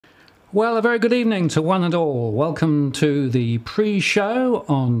Well, a very good evening to one and all. Welcome to the pre-show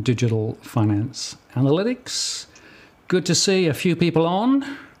on Digital Finance Analytics. Good to see a few people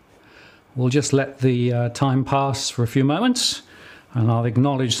on. We'll just let the time pass for a few moments, and I'll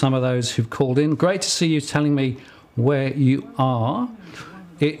acknowledge some of those who've called in. Great to see you telling me where you are.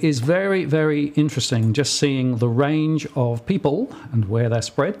 It is very, very interesting just seeing the range of people and where they're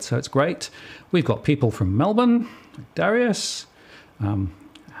spread, so it's great. We've got people from Melbourne, Darius,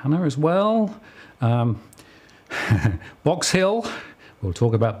 Hannah as well. Box Hill, we'll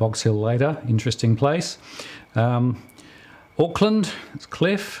talk about Box Hill later, interesting place. Auckland, it's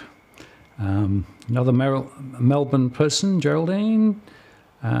Cliff. Another Melbourne person, Geraldine.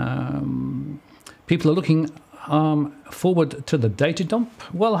 People are looking forward to the data dump.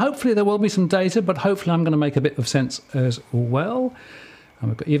 Well, hopefully there will be some data, but hopefully I'm going to make a bit of sense as well.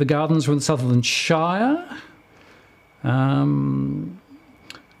 We've got Eva Gardens from the Sutherland Shire.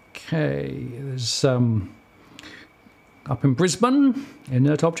 Okay, there's up in Brisbane,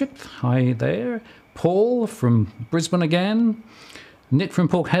 Inert Object. Hi there. Paul from Brisbane again. Nick from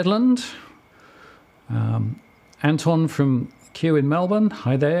Port Hedland. Anton from Kew in Melbourne.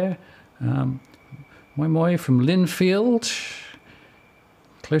 Hi there. Moi Moi from Linfield.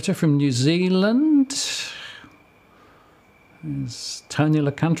 Clitter from New Zealand. There's Tony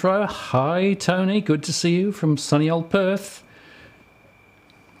Lacantro. Hi, Tony. Good to see you from sunny old Perth.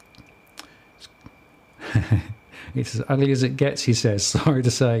 It's as ugly as it gets, he says. Sorry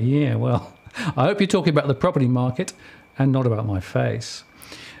to say. Yeah, well, I hope you're talking about the property market and not about my face.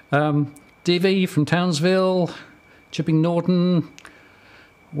 DV from Townsville. Chipping Norton.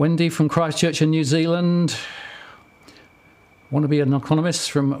 Wendy from Christchurch in New Zealand. Want to be an economist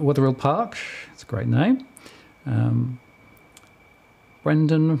from Wetherill Park. It's a great name.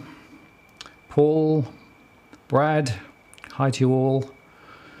 Brendan, Paul, Brad, hi to you all.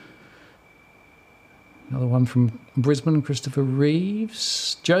 Another one from Brisbane, Christopher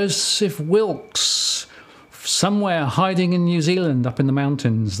Reeves. Joseph Wilkes, somewhere hiding in New Zealand up in the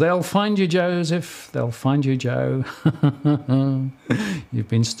mountains. They'll find you, Joseph. They'll find you, Joe. You've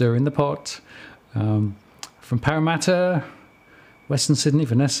been stirring the pot. From Parramatta, Western Sydney,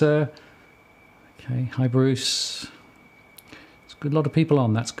 Vanessa. Okay, hi, Bruce. It's a good lot of people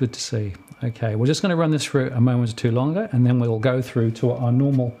on. That's good to see. Okay, we're just going to run this for a moment or two longer, and then we'll go through to our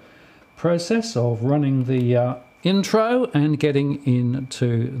normal process of running the intro and getting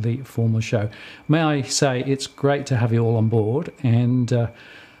into the formal show. May I say it's great to have you all on board, and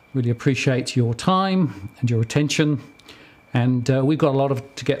really appreciate your time and your attention. And we've got a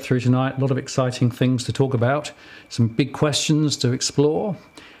lot to get through tonight, a lot of exciting things to talk about, some big questions to explore,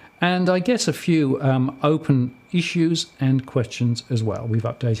 and I guess a few open issues and questions as well. We've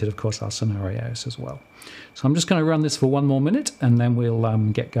updated, of course, our scenarios as well. So I'm just going to run this for one more minute, and then we'll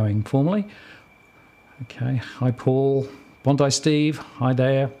get going formally. Okay, hi Paul, Bondi Steve, hi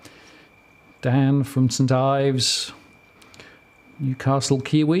there. Dan from St Ives, Newcastle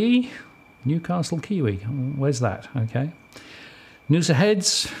Kiwi, where's that? Okay. Noosa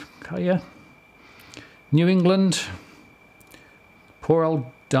Heads, Kaya. New England, poor old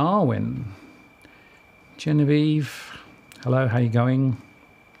Darwin. Genevieve, hello, how you going?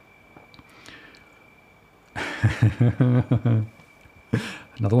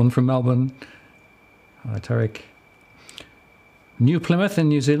 Another one from Melbourne. Hi, Tarek. New Plymouth in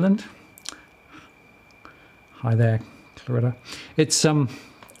New Zealand. Hi there, Claretta. It's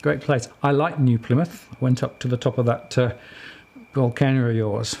great place. I like New Plymouth. I went up to the top of that volcano of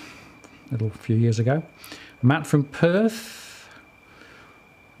yours a few years ago. Matt from Perth,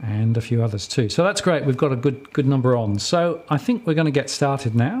 and a few others too. So that's great. We've got a good number on. So I think we're going to get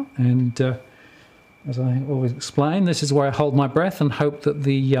started now. And as I always explain, this is where I hold my breath and hope that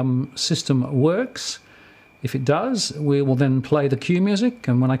the system works. If it does, we will then play the cue music,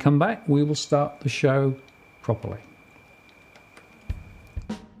 and when I come back, we will start the show properly.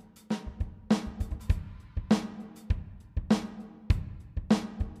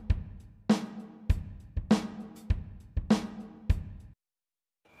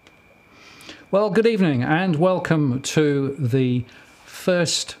 Well, good evening and welcome to the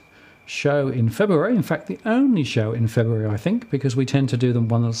first show in February. In fact, the only show in February, I think, because we tend to do them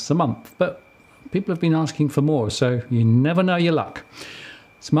once a month. But people have been asking for more, so you never know your luck.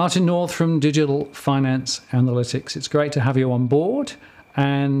 It's Martin North from Digital Finance Analytics. It's great to have you on board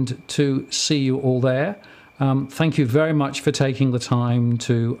and to see you all there. Thank you very much for taking the time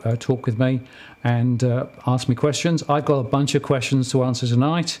to talk with me and ask me questions. I've got a bunch of questions to answer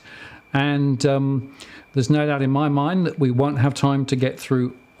tonight, and there's no doubt in my mind that we won't have time to get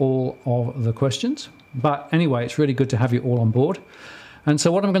through all of the questions. But anyway, it's really good to have you all on board. And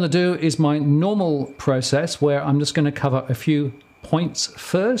so what I'm going to do is my normal process where I'm just going to cover a few points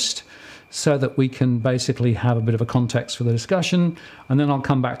first so that we can basically have a bit of a context for the discussion. And then I'll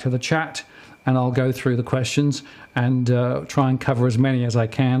come back to the chat and I'll go through the questions and try and cover as many as I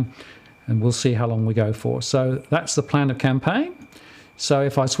can. And we'll see how long we go for. So that's the plan of campaign. So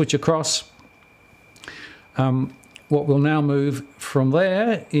if I switch across, what we'll now move from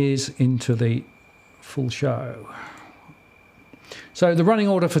there is into the full show. So the running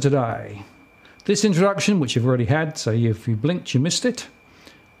order for today. This introduction, which you've already had, so if you blinked, you missed it.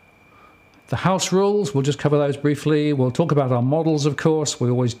 The house rules, we'll just cover those briefly. We'll talk about our models, of course. We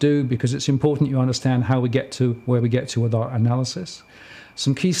always do, because it's important you understand how we get to where we get to with our analysis.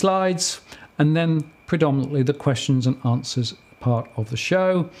 Some key slides, and then predominantly the questions and answers part of the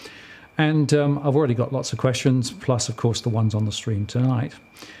show. And I've already got lots of questions, plus, of course, the ones on the stream tonight.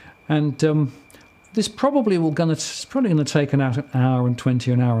 And this probably going to take an hour and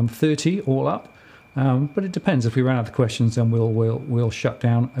 20, an hour and 30 all up. But it depends. If we run out of questions, then we'll shut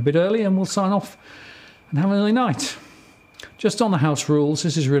down a bit early and we'll sign off and have an early night. Just on the house rules,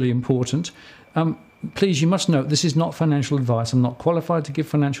 this is really important. Please, you must note, this is not financial advice. I'm not qualified to give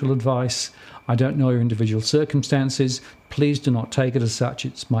financial advice. I don't know your individual circumstances. Please do not take it as such.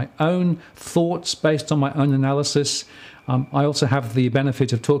 It's my own thoughts based on my own analysis. I also have the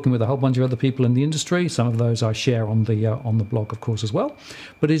benefit of talking with a whole bunch of other people in the industry. Some of those I share on the blog, of course, as well.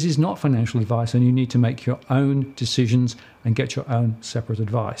 But it is not financial advice, and you need to make your own decisions and get your own separate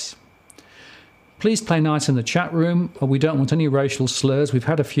advice. Please play nice in the chat room. We don't want any racial slurs. We've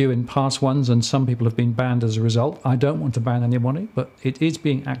had a few in past ones, and some people have been banned as a result. I don't want to ban anybody, but it is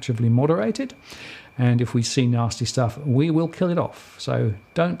being actively moderated. And if we see nasty stuff, we will kill it off. So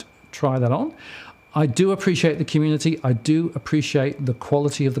don't try that on. I do appreciate the community. I do appreciate the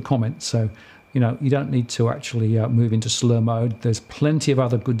quality of the comments. So, you don't need to actually move into slur mode. There's plenty of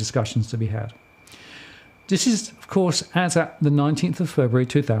other good discussions to be had. This is, of course, as at the 19th of February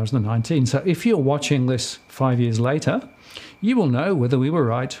 2019. So if you're watching this 5 years later, you will know whether we were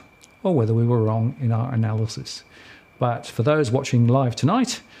right or whether we were wrong in our analysis. But for those watching live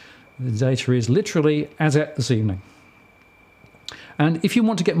tonight, the data is literally as at this evening. And if you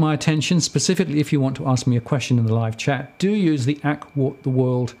want to get my attention, specifically if you want to ask me a question in the live chat, do use the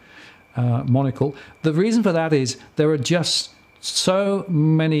 @WhatTheWorld monocle. The reason for that is there are just so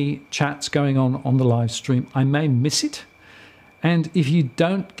many chats going on the live stream. I may miss it. And if you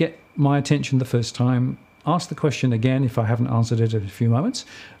don't get my attention the first time, ask the question again if I haven't answered it in a few moments.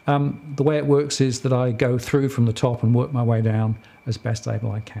 The way it works is that I go through from the top and work my way down as best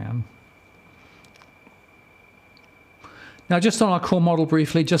able I can. Now, just on our core model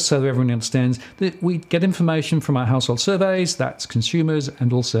briefly, just so that everyone understands, that we get information from our household surveys, that's consumers,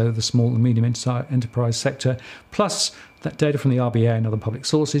 and also the small and medium enterprise sector, plus that data from the RBA and other public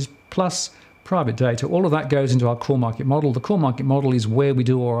sources, plus private data. All of that goes into our core market model. The core market model is where we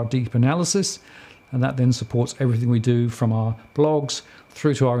do all our deep analysis, and that then supports everything we do from our blogs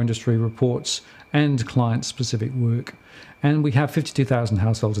through to our industry reports and client-specific work. And we have 52,000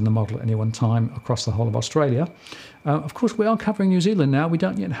 households in the model at any one time across the whole of Australia. Of course, we are covering New Zealand now. We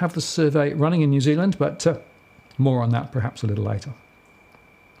don't yet have the survey running in New Zealand, but more on that perhaps a little later.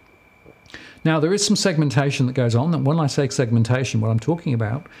 Now, there is some segmentation that goes on. And when I say segmentation, what I'm talking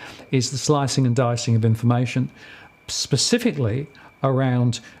about is the slicing and dicing of information, specifically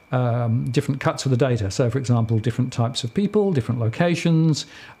around different cuts of the data. So, for example, different types of people, different locations.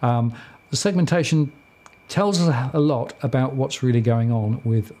 The segmentation tells us a lot about what's really going on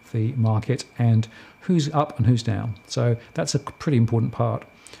with the market and who's up and who's down. So that's a pretty important part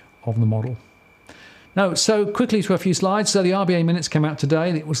of the model. Now, so quickly through a few slides. So the RBA minutes came out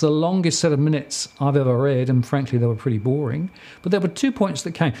today. It was the longest set of minutes I've ever read, and frankly, they were pretty boring. But there were 2 points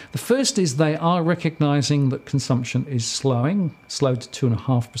that came. The first is they are recognising that consumption is slowed to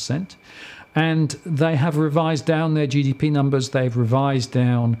 2.5%. And they have revised down their GDP numbers. They've revised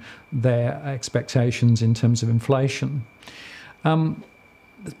down their expectations in terms of inflation.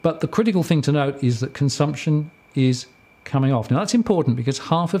 But the critical thing to note is that consumption is coming off. Now, that's important because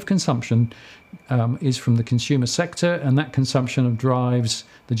half of consumption is from the consumer sector, and that consumption drives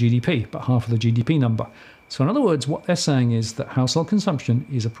the GDP, but half of the GDP number. So in other words, what they're saying is that household consumption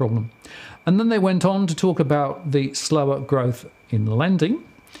is a problem. And then they went on to talk about the slower growth in lending.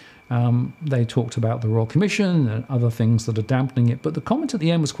 They talked about the Royal Commission and other things that are dampening it. But the comment at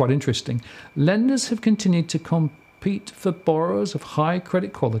the end was quite interesting. Lenders have continued to compete for borrowers of high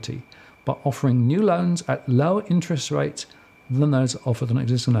credit quality by offering new loans at lower interest rates than those offered on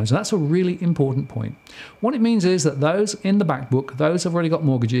existing loans. And that's a really important point. What it means is that those in the back book, those who've already got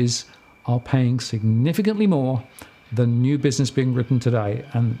mortgages, are paying significantly more the new business being written today.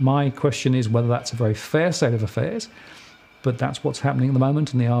 And my question is whether that's a very fair state of affairs, but that's what's happening at the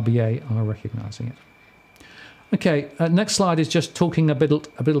moment, and the RBA are recognising it. Okay, next slide is just talking a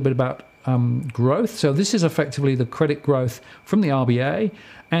little bit about growth. So this is effectively the credit growth from the RBA,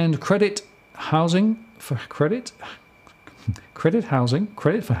 and credit for housing,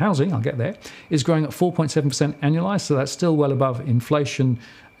 I'll get there, is growing at 4.7% annualized, so that's still well above inflation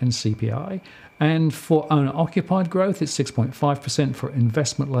and CPI. And for owner-occupied growth, it's 6.5%. For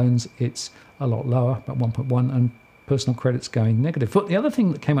investment loans, it's a lot lower, about 1.1%, and personal credit's going negative. But the other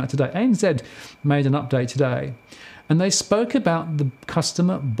thing that came out today, ANZ made an update today, and they spoke about the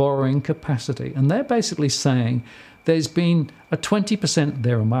customer borrowing capacity. And they're basically saying there's been a 20%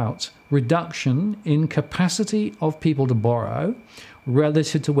 thereabouts reduction in capacity of people to borrow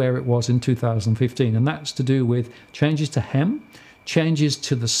relative to where it was in 2015. And that's to do with changes to HEM, changes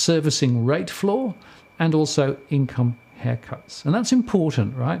to the servicing rate floor, and also income haircuts. And that's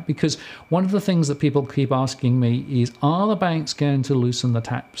important, right? Because one of the things that people keep asking me is, are the banks going to loosen the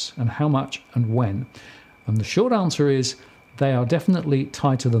taps, and how much and when? And the short answer is they are definitely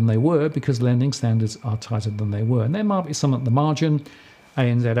tighter than they were, because lending standards are tighter than they were. And there might be some at the margin.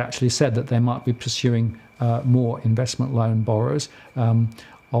 ANZ actually said that they might be pursuing more investment loan borrowers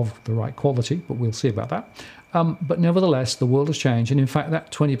of the right quality, but we'll see about that. But nevertheless, the world has changed. And in fact,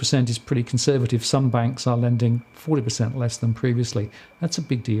 that 20% is pretty conservative. Some banks are lending 40% less than previously. That's a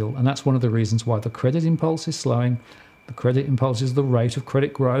big deal. And that's one of the reasons why the credit impulse is slowing. The credit impulse is the rate of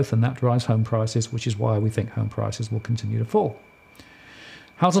credit growth, and that drives home prices, which is why we think home prices will continue to fall.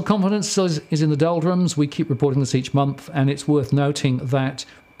 Household confidence still is in the doldrums. We keep reporting this each month, and it's worth noting that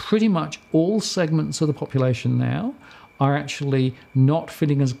pretty much all segments of the population now are actually not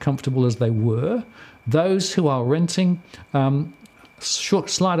feeling as comfortable as they were. Those who are renting,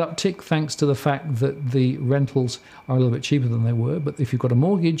 slight uptick thanks to the fact that the rentals are a little bit cheaper than they were. But if you've got a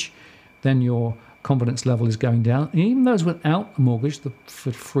mortgage, then your confidence level is going down. And even those without a mortgage, the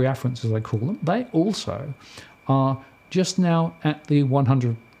free affluents as I call them, they also are just now at the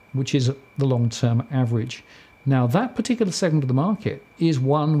 100, which is the long-term average. Now, that particular segment of the market is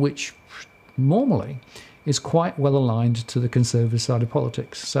one which normally is quite well aligned to the conservative side of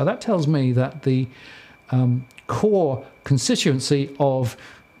politics. So that tells me that the core constituency of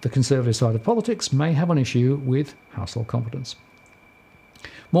the conservative side of politics may have an issue with household confidence.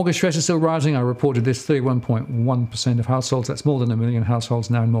 Mortgage stress is still rising. I reported this, 31.1% of households. That's more than 1 million households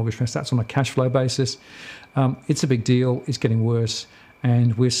now in mortgage stress. That's on a cash flow basis. It's a big deal. It's getting worse,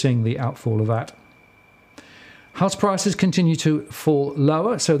 and we're seeing the outfall of that. House prices continue to fall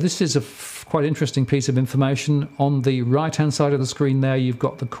lower. So this is a quite interesting piece of information. On the right-hand side of the screen there, you've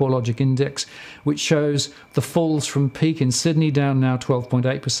got the CoreLogic Index, which shows the falls from peak in Sydney, down now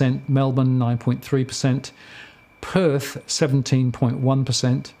 12.8%, Melbourne 9.3%, Perth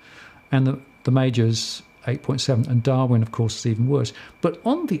 17.1%, and the majors 8.7%, and Darwin, of course, is even worse. But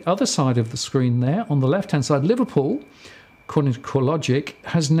on the other side of the screen there, on the left-hand side, Liverpool, according to CoreLogic,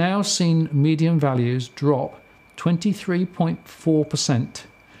 has now seen median values drop 23.4%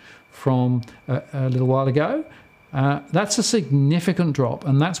 from a little while ago. That's a significant drop,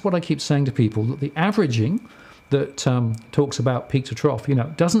 and that's what I keep saying to people, that the averaging that talks about peak to trough,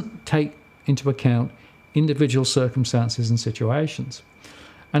 doesn't take into account individual circumstances and situations.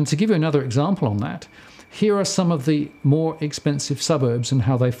 And to give you another example on that, here are some of the more expensive suburbs and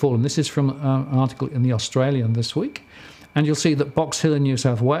how they fall. And this is from an article in The Australian this week. And you'll see that Box Hill in New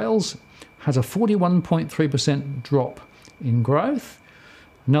South Wales has a 41.3% drop in growth.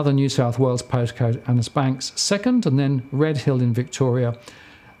 Another New South Wales postcode, Annis Banks, second, and then Red Hill in Victoria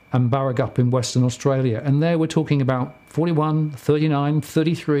and Barragup in Western Australia. And there we're talking about 41, 39,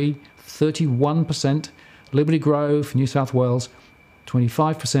 33, 31%. Liberty Grove, New South Wales,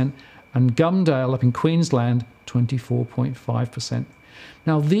 25%. And Gumdale up in Queensland, 24.5%.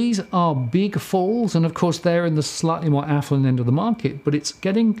 Now, these are big falls, and of course they're in the slightly more affluent end of the market, but it's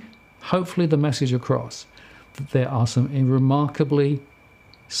getting, hopefully, the message across that there are some remarkably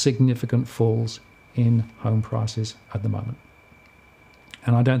significant falls in home prices at the moment.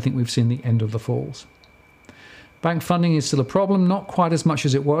 And I don't think we've seen the end of the falls. Bank funding is still a problem, not quite as much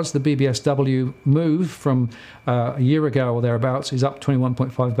as it was. The BBSW move from a year ago or thereabouts is up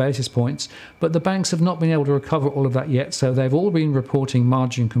 21.5 basis points, but the banks have not been able to recover all of that yet, so they've all been reporting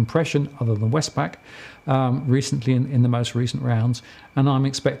margin compression, other than Westpac, recently in the most recent rounds, and I'm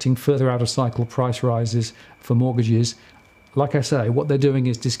expecting further out-of-cycle price rises for mortgages. Like I say, what they're doing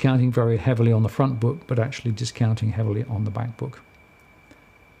is discounting very heavily on the front book, but actually discounting heavily on the back book.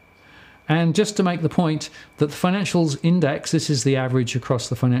 And just to make the point that the financials index, this is the average across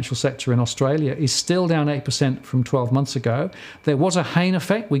the financial sector in Australia, is still down 8% from 12 months ago. There was a Hayne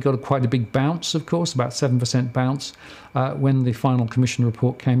effect. We got quite a big bounce, of course, about 7% bounce when the final commission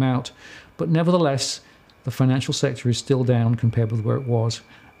report came out. But nevertheless, the financial sector is still down compared with where it was.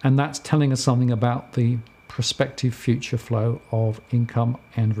 And that's telling us something about the prospective future flow of income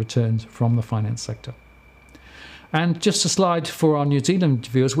and returns from the finance sector. And just a slide for our New Zealand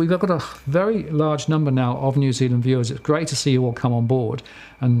viewers. We've got a very large number now of New Zealand viewers. It's great to see you all come on board.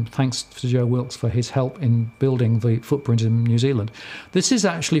 And thanks to Joe Wilkes for his help in building the footprint in New Zealand. This is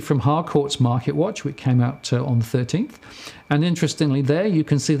actually from Harcourt's Market Watch, which came out on the 13th. And interestingly, there you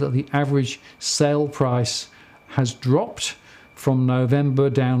can see that the average sale price has dropped from November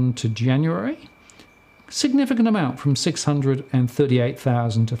down to January. Significant amount, from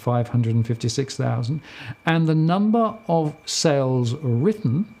 638,000 to 556,000, and the number of sales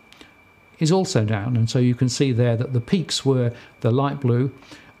written is also down. And so you can see there that the peaks were the light blue.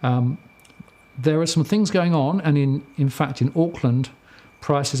 There are some things going on, and in fact in Auckland,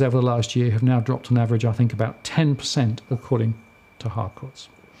 prices over the last year have now dropped on average, I think, about 10% according to Harcourt's.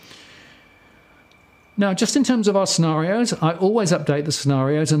 Now, just in terms of our scenarios, I always update the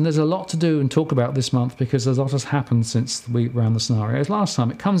scenarios, and there's a lot to do and talk about this month because there's a lot has happened since we ran the scenarios last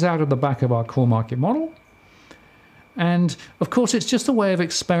time. It comes out of the back of our core market model. And, of course, it's just a way of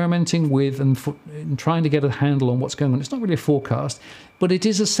experimenting with and trying to get a handle on what's going on. It's not really a forecast, but it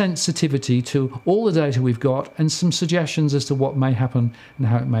is a sensitivity to all the data we've got and some suggestions as to what may happen and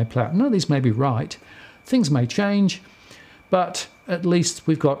how it may play out. None of these may be right. Things may change, but at least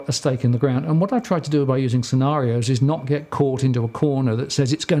we've got a stake in the ground. And what I've tried to do by using scenarios is not get caught into a corner that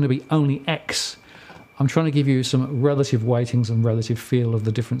says it's going to be only X. I'm trying to give you some relative weightings and relative feel of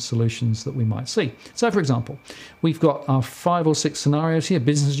the different solutions that we might see. So, for example, we've got our 5 or 6 scenarios here.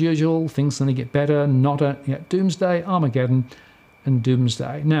 Business as usual, things going to get better, not yet doomsday, Armageddon, and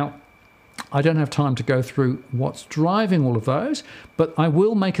doomsday. Now, I don't have time to go through what's driving all of those, but I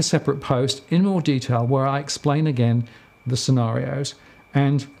will make a separate post in more detail where I explain again the scenarios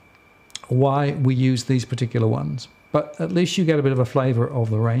and why we use these particular ones. But at least you get a bit of a flavour of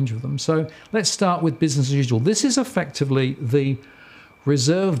the range of them. So let's start with business as usual. This is effectively the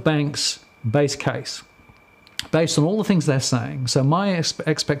Reserve Bank's base case based on all the things they're saying. So my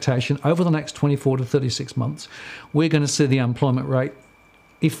expectation over the next 24 to 36 months, we're going to see the unemployment rate,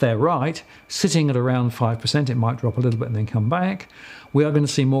 if they're right, sitting at around 5%. It might drop a little bit and then come back. We are going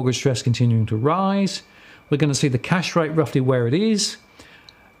to see mortgage stress continuing to rise. We're going to see the cash rate roughly where it is.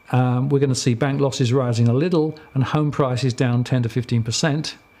 We're going to see bank losses rising a little and home prices down 10 to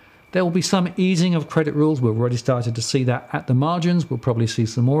 15%. There will be some easing of credit rules. We've already started to see that at the margins. We'll probably see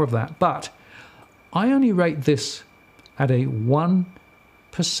some more of that. But I only rate this at a 1%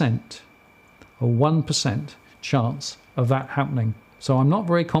 chance of that happening. So I'm not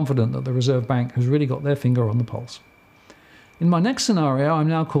very confident that the Reserve Bank has really got their finger on the pulse. In my next scenario, I'm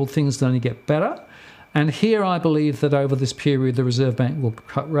now called things that only get better. And here I believe that over this period, the Reserve Bank will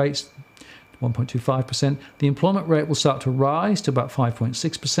cut rates to 1.25%. The employment rate will start to rise to about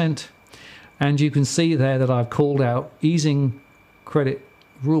 5.6%. And you can see there that I've called out easing credit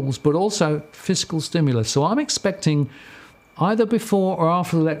rules, but also fiscal stimulus. So I'm expecting either before or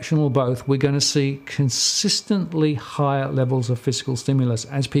after the election or both, we're going to see consistently higher levels of fiscal stimulus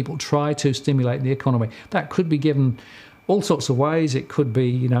as people try to stimulate the economy. That could be given all sorts of ways. It could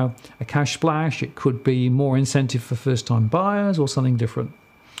be, a cash splash. It could be more incentive for first-time buyers or something different.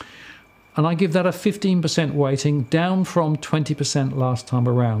 And I give that a 15% weighting, down from 20% last time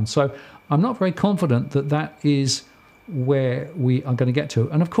around. So I'm not very confident that that is where we are going to get to.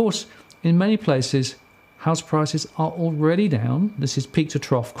 And of course, in many places, house prices are already down. This is peak to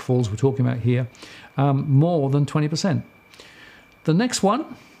trough falls we're talking about here, more than 20%. The next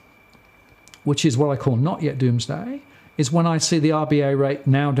one, which is what I call not yet doomsday, is when I see the RBA rate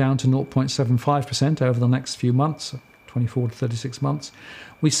now down to 0.75% over the next few months, 24 to 36 months.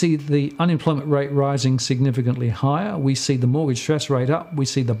 We see the unemployment rate rising significantly higher. We see the mortgage stress rate up. We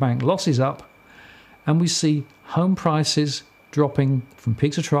see the bank losses up. And we see home prices dropping from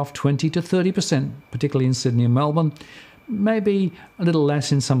peak to trough 20 to 30%, particularly in Sydney and Melbourne. Maybe a little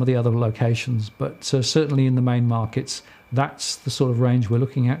less in some of the other locations, but certainly in the main markets, that's the sort of range we're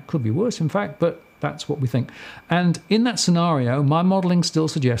looking at. Could be worse, in fact, but that's what we think. And in that scenario, my modelling still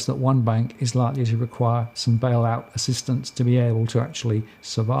suggests that one bank is likely to require some bailout assistance to be able to actually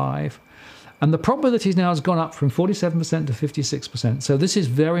survive. And the probability now has gone up from 47% to 56%. So this is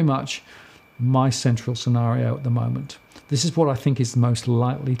very much my central scenario at the moment. This is what I think is most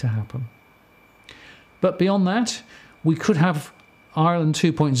likely to happen. But beyond that, we could have Ireland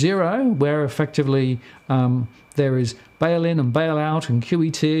 2.0, where effectively there is bail-in and bail-out and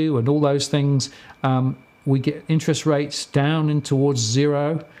QE2 and all those things. We get interest rates down in towards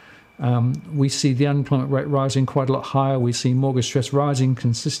zero. We see the unemployment rate rising quite a lot higher. We see mortgage stress rising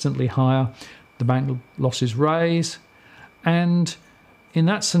consistently higher. The bank losses raise. And in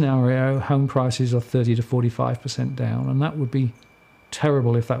that scenario, home prices are 30 to 45% down. And that would be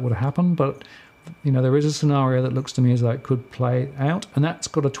terrible if that would happen. But, you know, there is a scenario that looks to me as though it could play out. And that's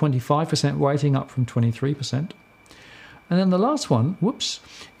got a 25% weighting, up from 23%. And then the last one,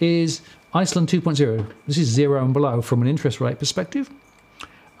 is Iceland 2.0. This is zero and below from an interest rate perspective.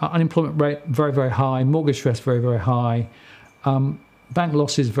 Unemployment rate very, very high. Mortgage stress very, very high. Bank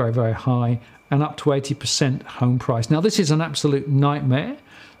losses very, very high. And up to 80% home price. Now, this is an absolute nightmare.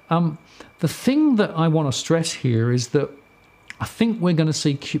 The thing that I want to stress here is that I think we're going to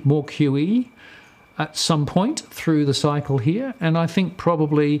see more QE at some point through the cycle here. And I think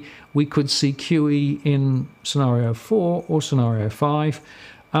probably we could see QE in scenario 4 or scenario 5.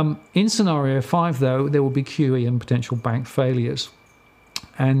 In scenario 5, though, there will be QE and potential bank failures.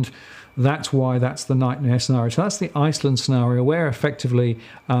 And that's why that's the nightmare scenario. So that's the Iceland scenario, where effectively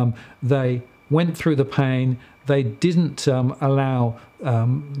they went through the pain. They didn't allow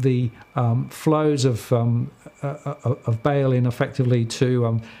the flows of bail-in effectively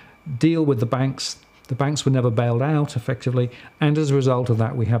to deal with the banks. The banks were never bailed out effectively. And as a result of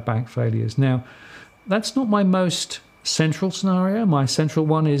that, we have bank failures. Now, that's not my most central scenario. My central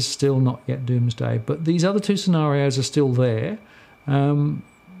one is still not yet doomsday. But these other two scenarios are still there.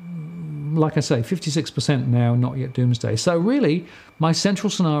 Like I say, 56% now, not yet doomsday. So really, my central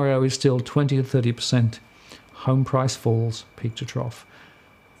scenario is still 20 to 30% home price falls, peak to trough.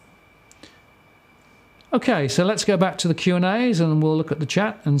 Okay, so let's go back to the Q&As and we'll look at the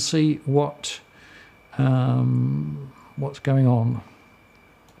chat and see what's going on.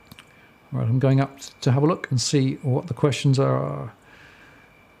 All right, I'm going up to have a look and see what the questions are.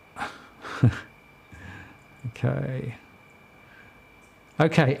 Okay.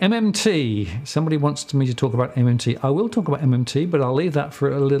 Okay, MMT. Somebody wants me to talk about MMT. I will talk about MMT, but I'll leave that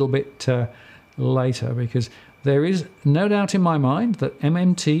for a little bit later, because there is no doubt in my mind that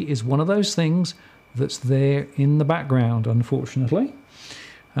MMT is one of those things that's there in the background, unfortunately,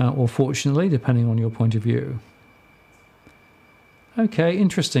 or fortunately, depending on your point of view. Okay,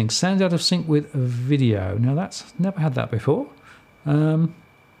 interesting. Sound out of sync with a video. Now, that's never had that before.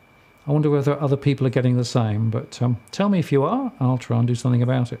 I wonder whether other people are getting the same, but tell me if you are. I'll try and do something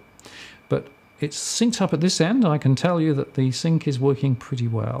about it. But it's synced up at this end. I can tell you that the sync is working pretty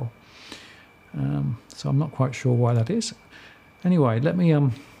well. So I'm not quite sure why that is. Anyway, let me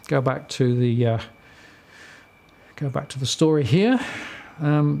go back to the story here.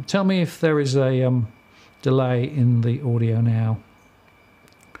 Tell me if there is a delay in the audio now.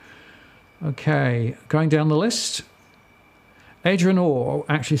 Okay, going down the list. Adrian Orr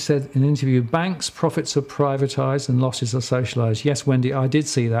actually said in an interview, banks' profits are privatised and losses are socialised. Yes, Wendy, I did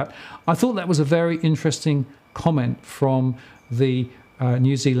see that. I thought that was a very interesting comment from the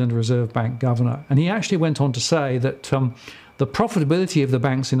New Zealand Reserve Bank governor. And he actually went on to say that the profitability of the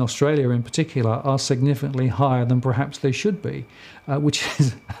banks in Australia in particular are significantly higher than perhaps they should be, which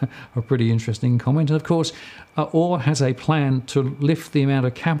is a pretty interesting comment. And of course, Orr has a plan to lift the amount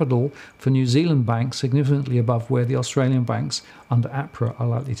of capital for New Zealand banks significantly above where the Australian banks under APRA are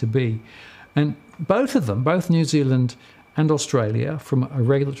likely to be. And both of them, both New Zealand and Australia, from a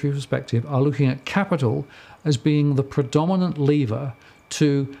regulatory perspective, are looking at capital as being the predominant lever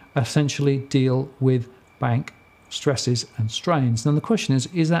to essentially deal with bank stresses and strains. Now the question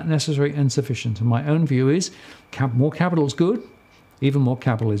is that necessary and sufficient? And my own view is more capital is good, even more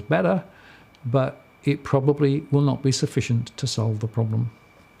capital is better, but it probably will not be sufficient to solve the problem.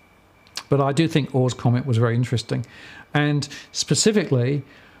 But I do think Orr's comment was very interesting. And specifically,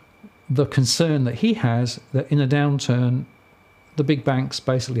 the concern that he has that in a downturn, the big banks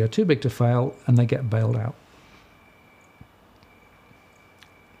basically are too big to fail and they get bailed out.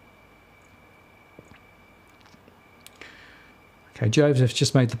 Okay, Joseph's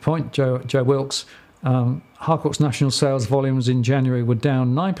just made the point. Joe Wilkes, Harcourt's national sales volumes in January were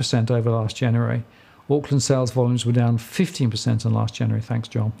down 9% over last January. Auckland sales volumes were down 15% on last January. Thanks,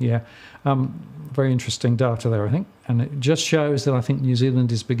 John. Yeah, very interesting data there, I think. And it just shows that I think New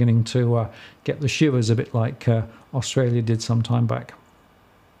Zealand is beginning to get the shivers a bit like Australia did some time back.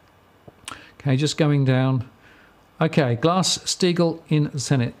 Okay, just going down. Okay, Glass-Steagall in the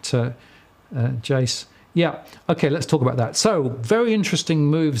Senate. Jace. Yeah, okay, let's talk about that. So, very interesting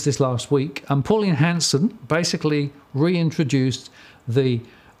moves this last week. Pauline Hanson basically reintroduced the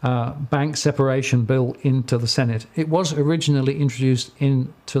bank separation bill into the Senate. It was originally introduced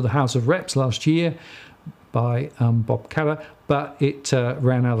into the House of Reps last year by Bob Catter, but it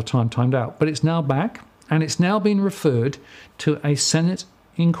ran out of time, timed out. But it's now back, and it's now been referred to a Senate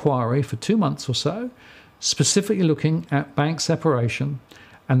inquiry for 2 months or so, specifically looking at bank separation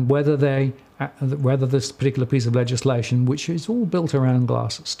and whether this particular piece of legislation, which is all built around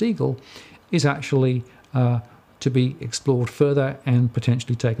Glass-Steagall, is actually to be explored further and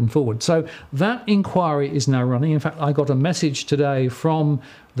potentially taken forward. So that inquiry is now running. In fact, I got a message today from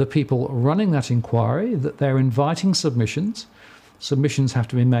the people running that inquiry that they're inviting submissions. Submissions have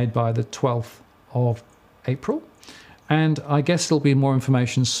to be made by the 12th of April. And I guess there'll be more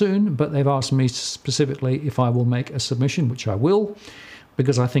information soon, but they've asked me specifically if I will make a submission, which I will,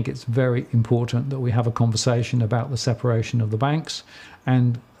 because I think it's very important that we have a conversation about the separation of the banks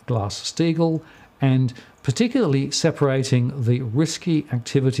and Glass-Steagall, and particularly separating the risky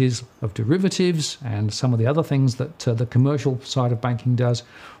activities of derivatives and some of the other things that the commercial side of banking does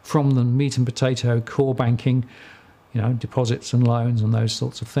from the meat and potato core banking, deposits and loans and those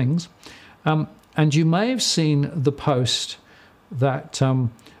sorts of things. And you may have seen the post that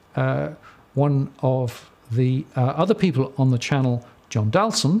one of the other people on the channel, John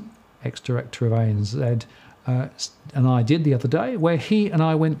Dalson, ex-director of ANZ, and I did the other day, where he and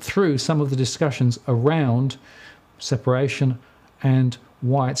I went through some of the discussions around separation and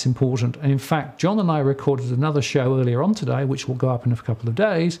why it's important. And in fact, John and I recorded another show earlier on today, which will go up in a couple of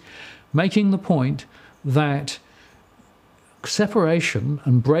days, making the point that separation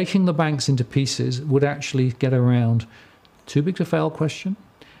and breaking the banks into pieces would actually get around too big to fail question,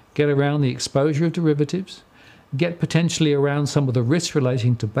 get around the exposure of derivatives, get potentially around some of the risks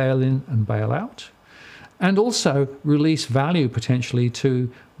relating to bail-in and bail-out, and also release value potentially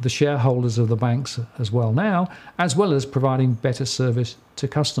to the shareholders of the banks as well now, as well as providing better service to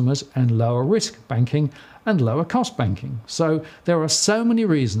customers and lower risk banking and lower cost banking. So there are so many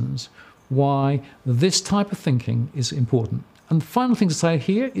reasons why this type of thinking is important. And the final thing to say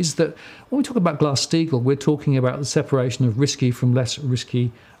here is that when we talk about Glass-Steagall, we're talking about the separation of risky from less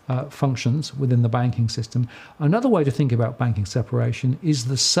risky functions within the banking system. Another way to think about banking separation is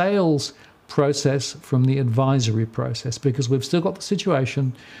the sales process from the advisory process, because we've still got the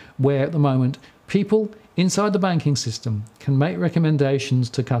situation where at the moment people inside the banking system can make recommendations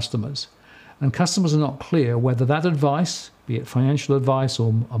to customers, and customers are not clear whether that advice, be it financial advice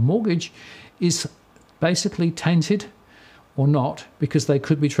or a mortgage, is basically tainted or not, because they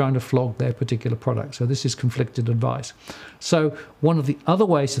could be trying to flog their particular product. So this is conflicted advice. So one of the other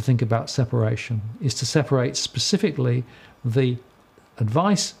ways to think about separation is to separate specifically the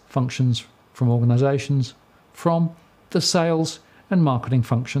advice functions from organisations from the sales and marketing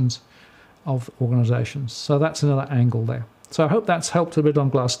functions of organisations. So that's another angle there. So I hope that's helped a bit on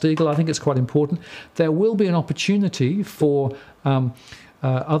Glass-Steagall. I think it's quite important. There will be an opportunity for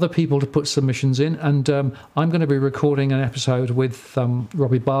other people to put submissions in, and I'm going to be recording an episode with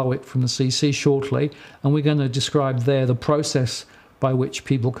Robbie Barwick from the CC shortly, and we're going to describe there the process by which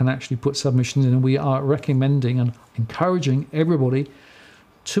people can actually put submissions in, and we are recommending and encouraging everybody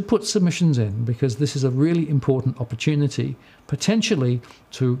to put submissions in, because this is a really important opportunity potentially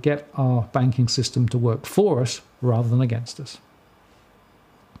to get our banking system to work for us rather than against us.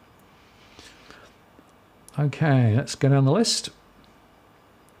 Okay, let's go down the list.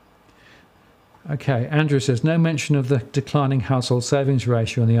 Okay, Andrew says, no mention of the declining household savings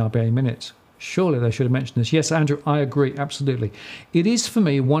ratio in the RBA minutes. Surely they should have mentioned this. Yes, Andrew, I agree, absolutely. It is, for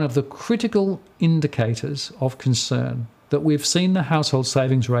me, one of the critical indicators of concern that we've seen the household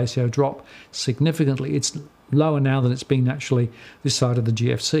savings ratio drop significantly. It's lower now than it's been actually this side of the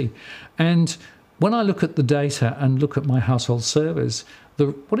GFC. And when I look at the data and look at my household surveys,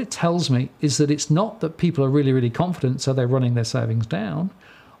 what it tells me is that it's not that people are really, really confident, so they're running their savings down.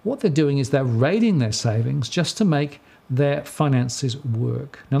 What they're doing is they're raiding their savings just to make their finances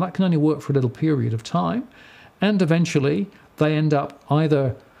work. Now, that can only work for a little period of time, and eventually they end up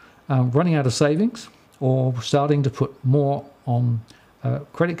either running out of savings or starting to put more on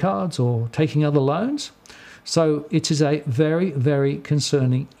credit cards or taking other loans. So it is a very, very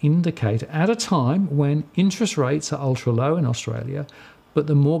concerning indicator at a time when interest rates are ultra low in Australia, but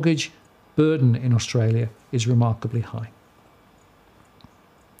the mortgage burden in Australia is remarkably high.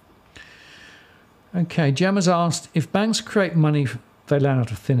 Okay, Gemma's asked, if banks create money they loan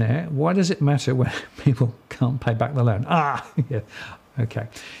out of thin air, why does it matter when people can't pay back the loan? Yeah, okay.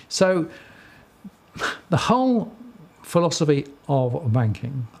 So the whole philosophy of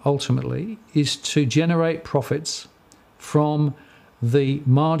banking ultimately is to generate profits from the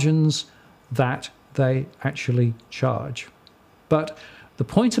margins that they actually charge. But the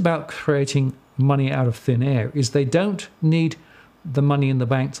point about creating money out of thin air is they don't need the money in the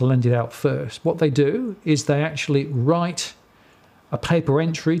bank to lend it out first. What they do is they actually write a paper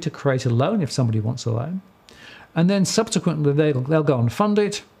entry to create a loan if somebody wants a loan. And then subsequently they'll go and fund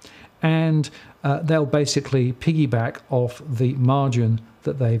it, and they'll basically piggyback off the margin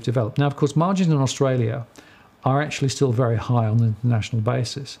that they've developed. Now, of course, margins in Australia are actually still very high on an international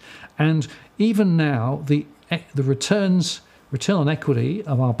basis. And even now, the return on equity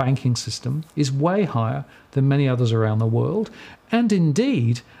of our banking system is way higher than many others around the world. And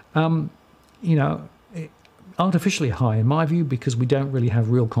indeed, artificially high in my view, because we don't really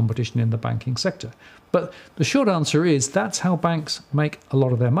have real competition in the banking sector. But the short answer is that's how banks make a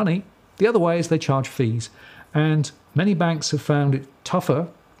lot of their money. The other way is they charge fees. And many banks have found it tougher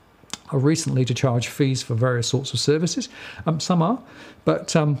recently to charge fees for various sorts of services. Some are,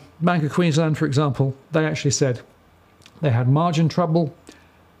 but Bank of Queensland, for example, they actually said they had margin trouble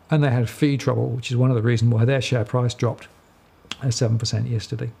and they had fee trouble, which is one of the reasons why their share price dropped 7%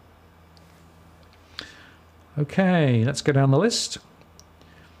 yesterday. Okay, let's go down the list.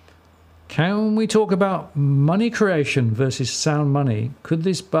 Can we talk about money creation versus sound money? Could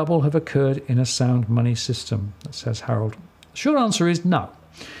this bubble have occurred in a sound money system? That says Harold. The short answer is no.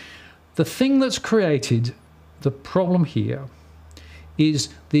 The thing that's created the problem here is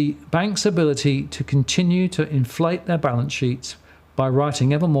the bank's ability to continue to inflate their balance sheets by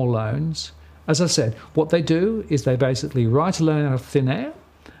writing ever more loans. As I said, what they do is they basically write a loan out of thin air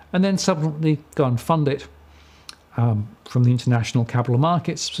and then subsequently go and fund it from the international capital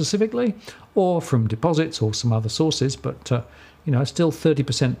markets specifically, or from deposits or some other sources, but still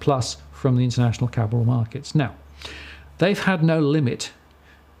 30% plus from the international capital markets. Now, they've had no limit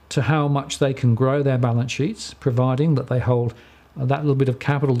to how much they can grow their balance sheets, providing that they hold that little bit of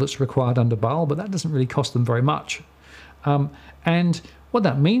capital that's required under Basel, but that doesn't really cost them very much. And what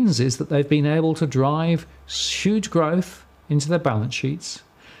that means is that they've been able to drive huge growth into their balance sheets.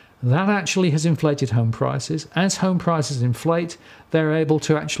 That actually has inflated home prices. As home prices inflate, they're able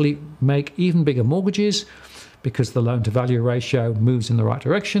to actually make even bigger mortgages because the loan-to-value ratio moves in the right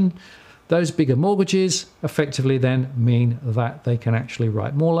direction. Those bigger mortgages effectively then mean that they can actually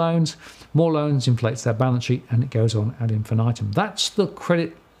write more loans. More loans inflates their balance sheet, and it goes on ad infinitum. That's the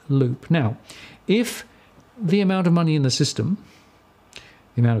credit loop. Now, if the amount of money in the system,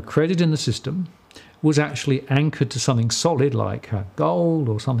 the amount of credit in the system, was actually anchored to something solid like gold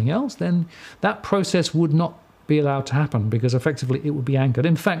or something else, then that process would not be allowed to happen because effectively it would be anchored.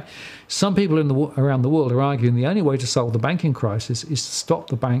 In fact, some people around the world are arguing the only way to solve the banking crisis is to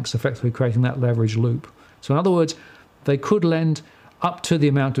stop the banks effectively creating that leverage loop. So in other words, they could lend up to the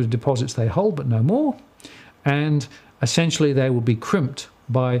amount of deposits they hold, but no more, and essentially they will be crimped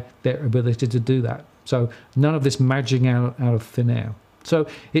by their ability to do that. So none of this magic out of thin air. So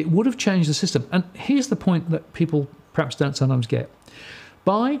it would have changed the system. And here's the point that people perhaps don't sometimes get.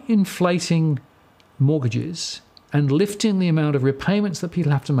 By inflating mortgages and lifting the amount of repayments that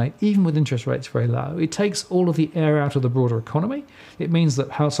people have to make, even with interest rates very low, it takes all of the air out of the broader economy. It means that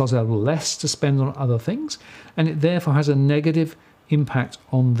households have less to spend on other things, and it therefore has a negative impact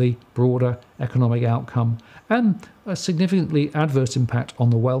on the broader economic outcome and a significantly adverse impact on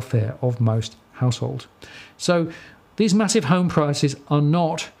the welfare of most households. So these massive home prices are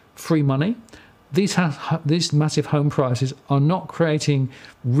not free money. These massive home prices are not creating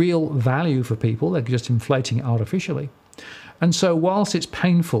real value for people. They're just inflating it artificially. And so whilst it's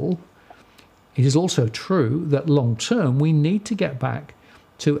painful, it is also true that long term we need to get back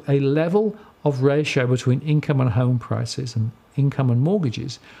to a level of ratio between income and home prices and income and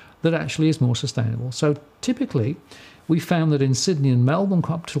mortgages that actually is more sustainable. So typically, we found that in Sydney and Melbourne,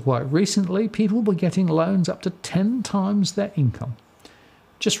 up to quite recently, people were getting loans up to 10 times their income.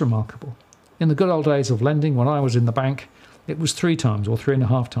 Just remarkable. In the good old days of lending, when I was in the bank, it was 3 times or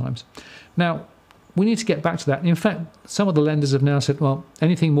 3.5 times. Now, we need to get back to that. And in fact, some of the lenders have now said, well,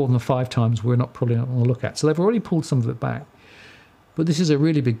 anything more than 5 times, we're probably not going to look at. So they've already pulled some of it back. But this is a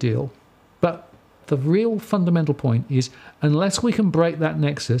really big deal. But the real fundamental point is, unless we can break that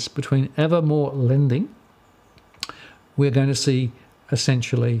nexus between ever more lending, we're going to see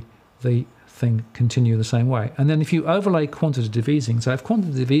essentially the thing continue the same way. And then if you overlay quantitative easing, so if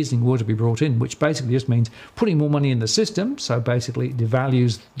quantitative easing were to be brought in, which basically just means putting more money in the system, so basically it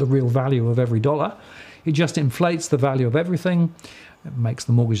devalues the real value of every dollar, it just inflates the value of everything, it makes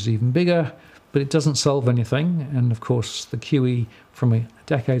the mortgages even bigger, but it doesn't solve anything. And of course the QE from a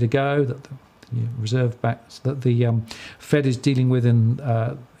decade ago that the Reserve banks that the Fed is dealing with in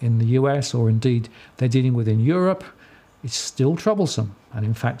the US, or indeed they're dealing with in Europe, is still troublesome. And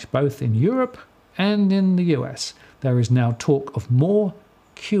in fact, both in Europe and in the US, there is now talk of more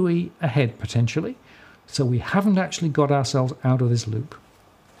QE ahead, potentially. So we haven't actually got ourselves out of this loop.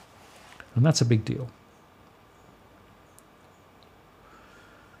 And that's a big deal.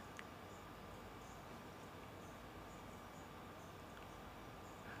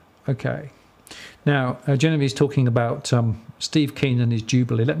 Okay. Now, Genevieve's talking about Steve Keen and his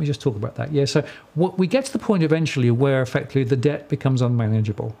Jubilee. Let me just talk about that. Yeah, so we get to the point eventually where effectively the debt becomes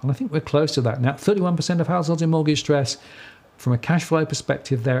unmanageable. And I think we're close to that now. 31% of households in mortgage stress. From a cash flow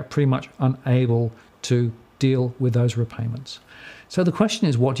perspective, they're pretty much unable to deal with those repayments. So the question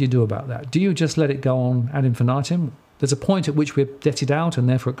is, what do you do about that? Do you just let it go on ad infinitum? There's a point at which we're debted out and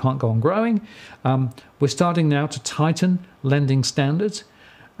therefore it can't go on growing. We're starting now to tighten lending standards.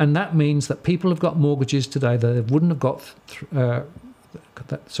 And that means that people have got mortgages today that they wouldn't have got.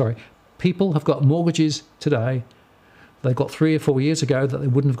 People have got mortgages today they got 3 or 4 years ago that they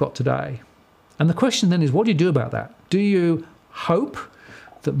wouldn't have got today. And the question then is, what do you do about that? Do you hope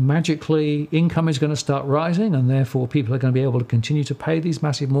that magically income is going to start rising and therefore people are going to be able to continue to pay these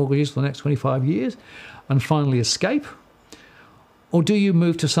massive mortgages for the next 25 years and finally escape? Or do you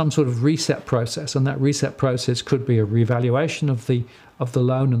move to some sort of reset process? And that reset process could be a revaluation of the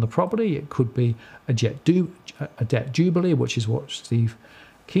loan and the property. It could be a debt jubilee, which is what Steve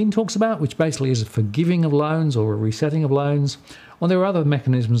Keen talks about, which basically is a forgiving of loans or a resetting of loans. Or there are other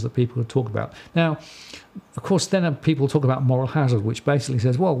mechanisms that people could talk about. Now, of course, then people talk about moral hazard, which basically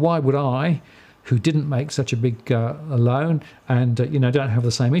says, well, why would I, who didn't make such a big loan and don't have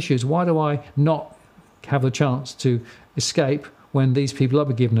the same issues, why do I not have a chance to escape when these people are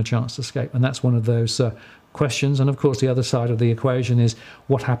given a chance to escape? And that's one of those questions. And of course, the other side of the equation is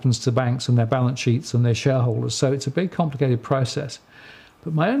what happens to banks and their balance sheets and their shareholders. So it's a big, complicated process.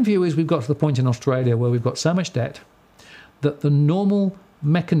 But my own view is we've got to the point in Australia where we've got so much debt that the normal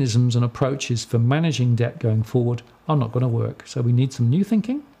mechanisms and approaches for managing debt going forward are not going to work. So we need some new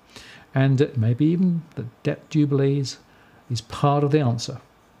thinking, and maybe even the debt jubilees is part of the answer.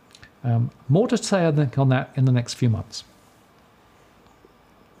 More to say, I think, on that in the next few months.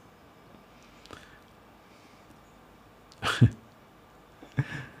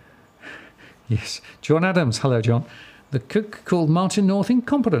 Yes, John Adams. Hello, John. The cook called Martin North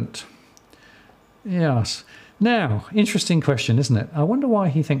incompetent. Yes. Now, interesting question, isn't it? I wonder why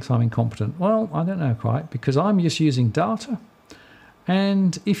he thinks I'm incompetent. Well, I don't know quite, because I'm just using data.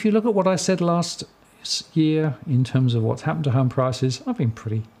 And if you look at what I said last year in terms of what's happened to home prices, I've been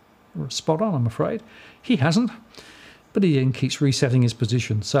pretty spot on, I'm afraid. He hasn't, but he then keeps resetting his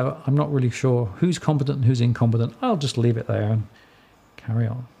position. So I'm not really sure who's competent and who's incompetent. I'll just leave it there and carry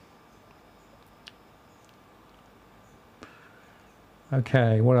on.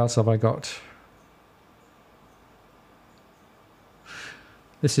 Okay, what else have I got?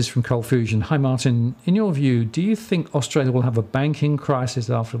 This is from Cold Fusion. Hi, Martin. In your view, do you think Australia will have a banking crisis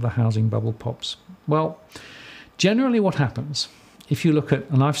after the housing bubble pops? Well, generally what happens, if you look at,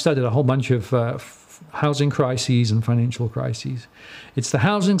 and I've studied a whole bunch of housing crises and financial crises, it's the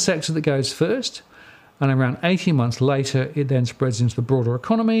housing sector that goes first, and around 18 months later, it then spreads into the broader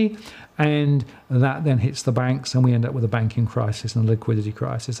economy, and that then hits the banks, and we end up with a banking crisis and a liquidity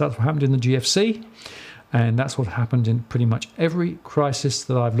crisis. That's what happened in the GFC. And that's what happened in pretty much every crisis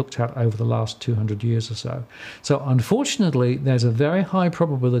that I've looked at over the last 200 years or so. So unfortunately, there's a very high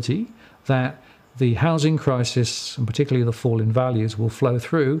probability that the housing crisis, and particularly the fall in values, will flow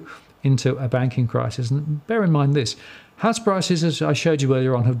through into a banking crisis. And bear in mind this, house prices, as I showed you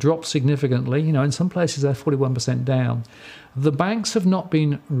earlier on, have dropped significantly. In some places they're 41% down. The banks have not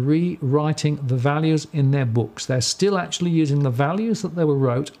been rewriting the values in their books. They're still actually using the values that they were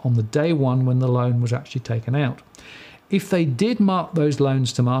wrote on the day one when the loan was actually taken out. If they did mark those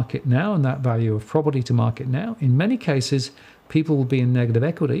loans to market now and that value of property to market now, in many cases people will be in negative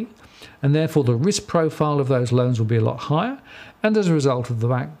equity, and therefore the risk profile of those loans will be a lot higher, and as a result of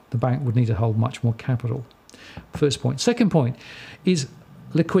the bank would need to hold much more capital. First point. Second point is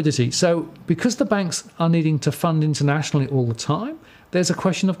liquidity. So because the banks are needing to fund internationally all the time, there's a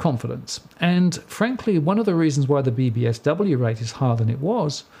question of confidence. And frankly, one of the reasons why the BBSW rate is higher than it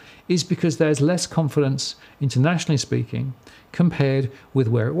was is because there's less confidence, internationally speaking, compared with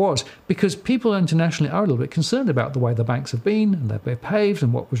where it was. Because people internationally are a little bit concerned about the way the banks have been and they're behaved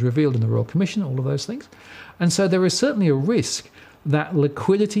and what was revealed in the Royal Commission, all of those things. And so there is certainly a risk that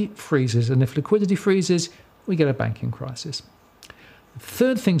liquidity freezes. And if liquidity freezes, we get a banking crisis. The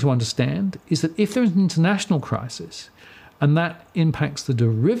third thing to understand is that if there is an international crisis and that impacts the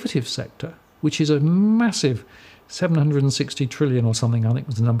derivative sector, which is a massive 760 trillion or something, I think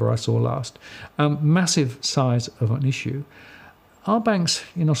was the number I saw last, massive size of an issue, our banks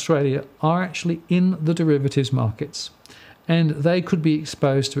in Australia are actually in the derivatives markets. and they could be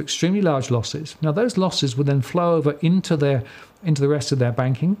exposed to extremely large losses. Now, those losses would then flow over into the rest of their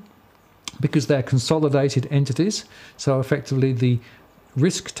banking because they're consolidated entities. So effectively, the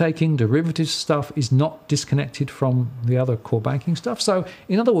risk-taking derivatives stuff is not disconnected from the other core banking stuff. So,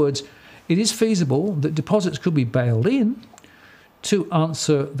 in other words, it is feasible that deposits could be bailed in to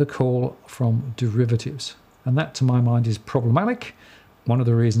answer the call from derivatives. And that, to my mind, is problematic. One of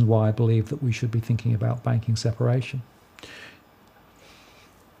the reasons why I believe that we should be thinking about banking separation.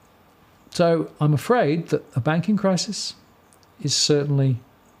 So I'm afraid that a banking crisis is certainly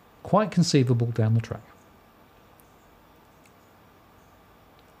quite conceivable down the track.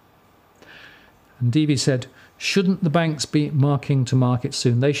 And DV said, shouldn't the banks be marking to market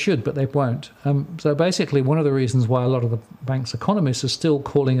soon? They should, but they won't. So basically, one of the reasons why a lot of the bank's economists are still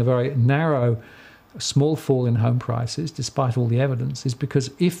calling a very narrow, small fall in home prices, despite all the evidence, is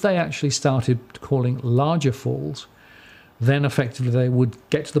because if they actually started calling larger falls, then effectively they would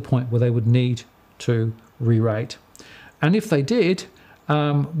get to the point where they would need to re-rate. And if they did,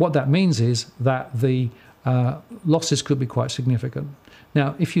 what that means is that the losses could be quite significant.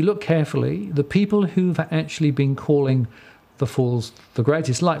 Now, if you look carefully, the people who've actually been calling the falls the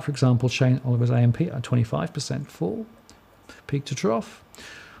greatest, like, for example, Shane Oliver's AMP, a 25% fall, peak to trough,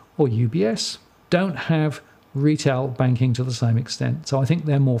 or UBS, don't have retail banking to the same extent. So I think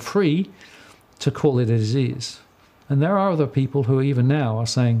they're more free to call it as is. And there are other people who even now are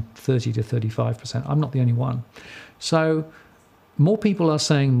saying 30 to 35%. I'm not the only one. So more people are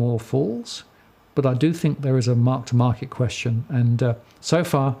saying more falls, but I do think there is a mark-to-market question. And so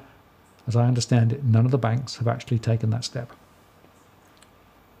far, as I understand it, none of the banks have actually taken that step.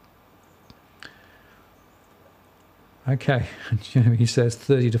 Okay, he says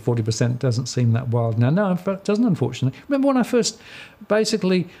 30 to 40% doesn't seem that wild. Now, no, it doesn't, unfortunately. Remember when I first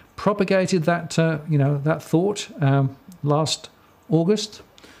basically propagated that, that thought last August?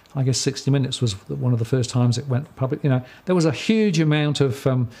 I guess 60 Minutes was one of the first times it went public. There was a huge amount of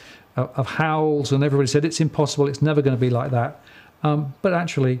howls, and everybody said it's impossible, it's never going to be like that. But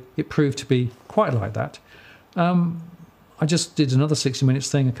actually, it proved to be quite like that. I just did another 60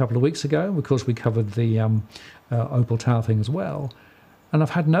 Minutes thing a couple of weeks ago because we covered the Opal Tower thing as well. And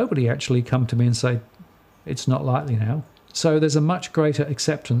I've had nobody actually come to me and say, it's not likely now. So there's a much greater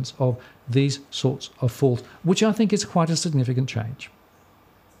acceptance of these sorts of falls, which I think is quite a significant change.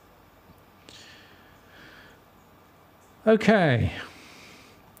 Okay.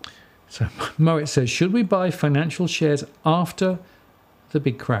 So Moet says, should we buy financial shares after the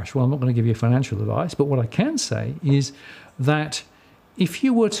big crash? Well, I'm not going to give you financial advice, but what I can say is that if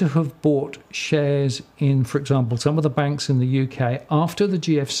you were to have bought shares in, for example, some of the banks in the UK after the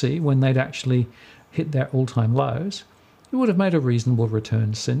GFC, when they'd actually hit their all-time lows, you would have made a reasonable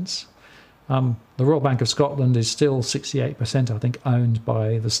return since. The Royal Bank of Scotland is still 68%, I think, owned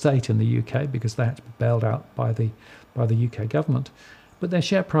by the state in the UK because they had to be bailed out by the UK government. But their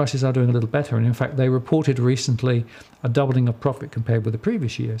share prices are doing a little better. And in fact, they reported recently a doubling of profit compared with the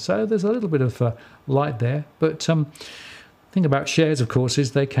previous year. So there's a little bit of light there. But the thing about shares, of course,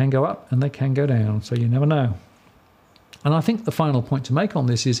 is they can go up and they can go down. So you never know. And I think the final point to make on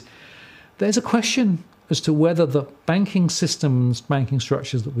this is there's a question as to whether the banking systems, banking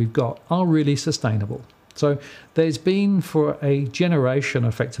structures that we've got are really sustainable. So there's been for a generation,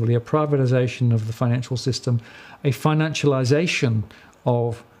 effectively, a privatization of the financial system, a financialization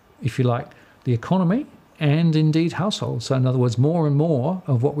of, if you like, the economy and indeed households. So in other words, more and more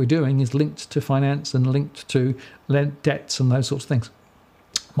of what we're doing is linked to finance and linked to debts and those sorts of things.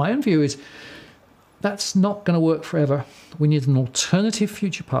 My own view is that's not going to work forever. We need an alternative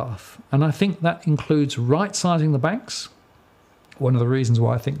future path. And I think that includes right-sizing the banks. One of the reasons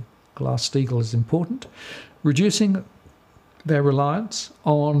why I think Glass-Steagall is important. Reducing their reliance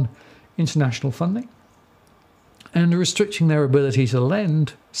on international funding and restricting their ability to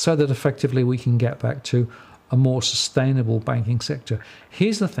lend so that effectively we can get back to a more sustainable banking sector.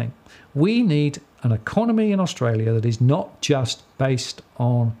 Here's the thing. We need an economy in Australia that is not just based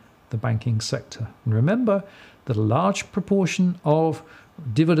on the banking sector. And remember that a large proportion of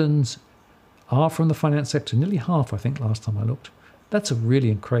dividends are from the finance sector, nearly half, I think, last time I looked. That's a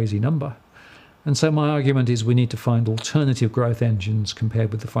really crazy number. And so my argument is we need to find alternative growth engines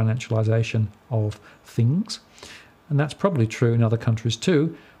compared with the financialization of things. And that's probably true in other countries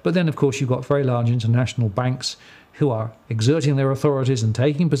too. But then, of course, you've got very large international banks who are exerting their authorities and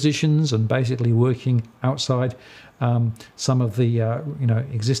taking positions and basically working outside some of the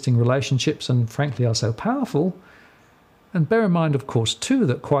existing relationships, and frankly are so powerful. And bear in mind, of course, too,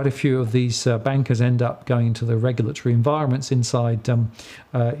 that quite a few of these bankers end up going into the regulatory environments inside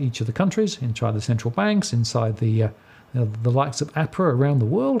each of the countries, inside the central banks, inside the the likes of APRA around the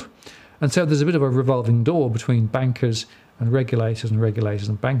world. And so there's a bit of a revolving door between bankers and regulators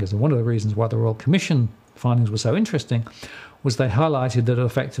and bankers. And one of the reasons why the Royal Commission findings were so interesting was they highlighted that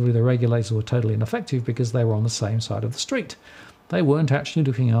effectively the regulators were totally ineffective because they were on the same side of the street. They weren't actually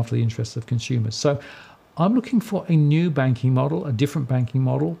looking after the interests of consumers. So I'm looking for a new banking model, a different banking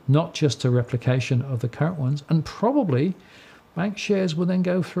model, not just a replication of the current ones. And probably bank shares will then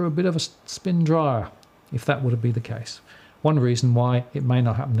go through a bit of a spin dryer, if that would be the case. One reason why it may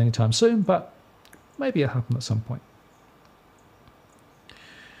not happen anytime soon, but maybe it'll happen at some point.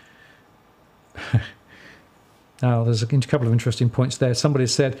 Now, there's a couple of interesting points there. Somebody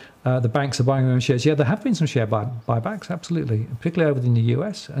said the banks are buying their own shares. Yeah, there have been some share buybacks, absolutely, particularly over in the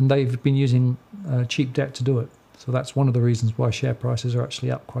US, and they've been using cheap debt to do it. So that's one of the reasons why share prices are actually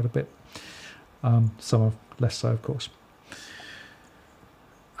up quite a bit. Some are less so, of course.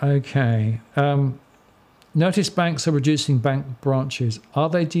 Okay. Notice banks are reducing bank branches. Are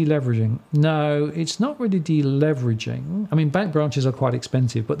they deleveraging? No, it's not really deleveraging. I mean, bank branches are quite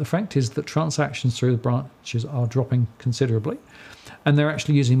expensive, but the fact is that transactions through the branches are dropping considerably, and they're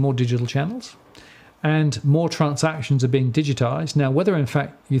actually using more digital channels, and more transactions are being digitized. Now, whether in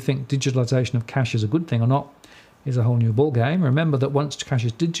fact you think digitalization of cash is a good thing or not is a whole new ball game. Remember that once cash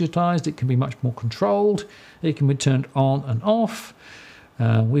is digitized, it can be much more controlled. It can be turned on and off.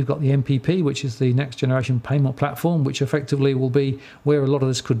 We've got the NPP, which is the next generation payment platform, which effectively will be where a lot of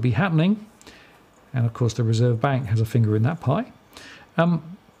this could be happening. And of course, the Reserve Bank has a finger in that pie.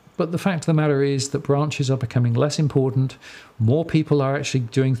 But the fact of the matter is that branches are becoming less important. More people are actually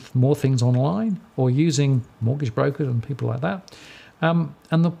doing more things online or using mortgage brokers and people like that. And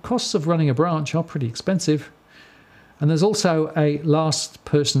the costs of running a branch are pretty expensive. And there's also a last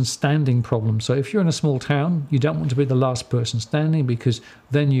person standing problem. So if you're in a small town, you don't want to be the last person standing, because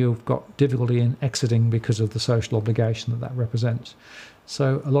then you've got difficulty in exiting because of the social obligation that represents.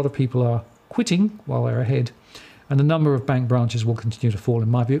 So a lot of people are quitting while they're ahead, and the number of bank branches will continue to fall,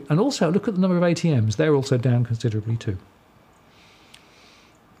 in my view. And also look at the number of ATMs. They're also down considerably too.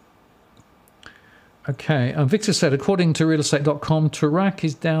 Okay, Victor said, according to realestate.com, Toorak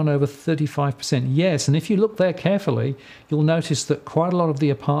is down over 35%. Yes, and if you look there carefully, you'll notice that quite a lot of the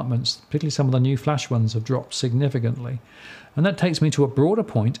apartments, particularly some of the new flash ones, have dropped significantly. And that takes me to a broader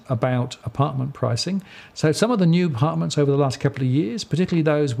point about apartment pricing. So some of the new apartments over the last couple of years, particularly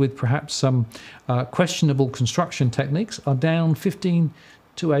those with perhaps some questionable construction techniques, are down 15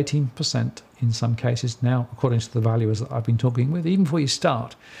 to 18% in some cases now, according to the valuers that I've been talking with, even before you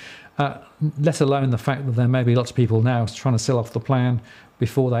start. Let alone the fact that there may be lots of people now trying to sell off the plan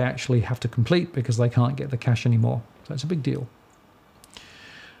before they actually have to complete because they can't get the cash anymore. So it's a big deal.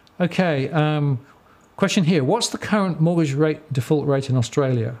 Okay, question here. What's the current mortgage rate default rate in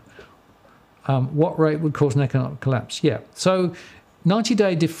Australia? What rate would cause an economic collapse? Yeah, so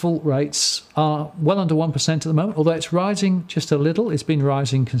 90-day default rates are well under 1% at the moment, although it's rising just a little. It's been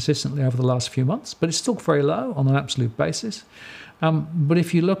rising consistently over the last few months, but it's still very low on an absolute basis. But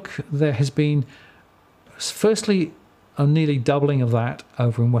if you look, there has been, firstly, a nearly doubling of that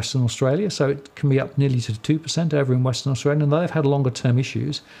over in Western Australia. So it can be up nearly to 2% over in Western Australia. And they've had longer term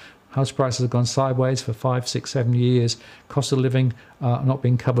issues. House prices have gone sideways for 5, 6, 7 years. Cost of living not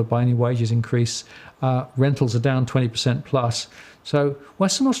being covered by any wages increase. Rentals are down 20% plus. So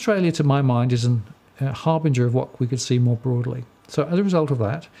Western Australia, to my mind, is a harbinger of what we could see more broadly. So as a result of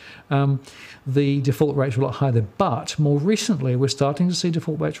that, the default rates are a lot higher there. But more recently, we're starting to see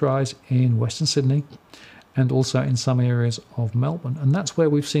default rates rise in Western Sydney and also in some areas of Melbourne. And that's where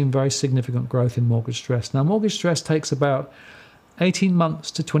we've seen very significant growth in mortgage stress. Now, mortgage stress takes about 18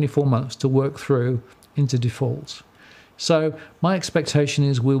 months to 24 months to work through into defaults. So my expectation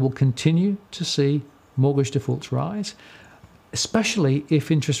is we will continue to see mortgage defaults rise, especially if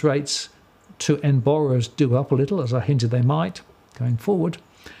interest rates to end borrowers do up a little, as I hinted they might going forward.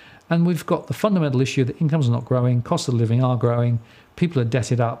 And we've got the fundamental issue that incomes are not growing, costs of living are growing, people are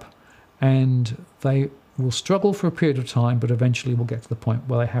debted up, and they will struggle for a period of time, but eventually will get to the point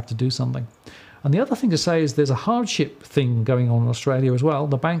where they have to do something. And the other thing to say is there's a hardship thing going on in Australia as well.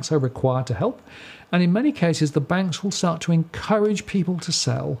 The banks are required to help, and in many cases the banks will start to encourage people to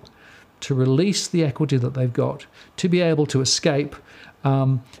sell, to release the equity that they've got, to be able to escape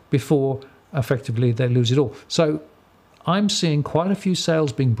before effectively they lose it all. So I'm seeing quite a few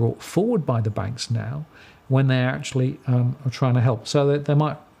sales being brought forward by the banks now when they actually are trying to help. So they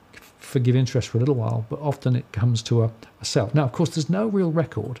might forgive interest for a little while, but often it comes to a sell. Now, of course, there's no real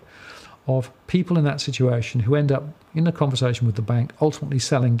record of people in that situation who end up in a conversation with the bank, ultimately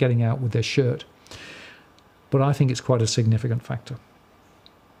selling, getting out with their shirt. But I think it's quite a significant factor.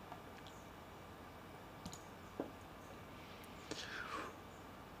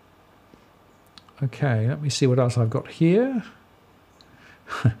 Okay, let me see what else I've got here.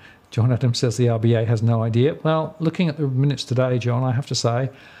 John Adams says the RBA has no idea. Well, looking at the minutes today, John, I have to say,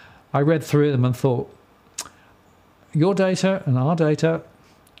 I read through them and thought, your data and our data,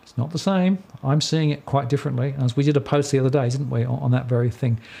 it's not the same. I'm seeing it quite differently. As we did a post the other day, didn't we, on that very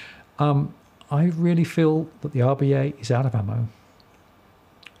thing. I really feel that the RBA is out of ammo.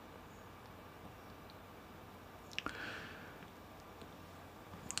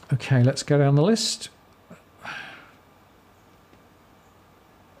 Okay, let's go down the list.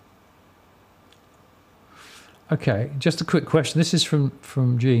 Okay, just a quick question. This is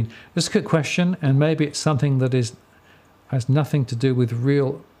from Jean. Just a quick question, and maybe it's something that has nothing to do with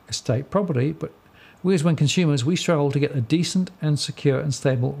real estate property, but we as consumers, we struggle to get a decent and secure and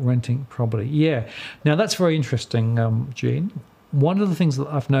stable renting property. Yeah, now that's very interesting, Jean. One of the things that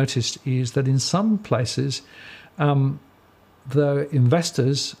I've noticed is that in some places, the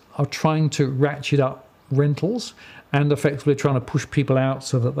investors are trying to ratchet up rentals and effectively trying to push people out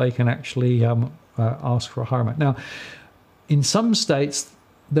so that they can actually ask for a higher amount. Now, in some states,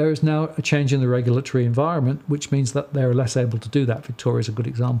 there is now a change in the regulatory environment, which means that they're less able to do that. Victoria is a good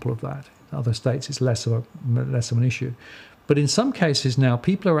example of that. In other states, it's less of an issue. But in some cases now,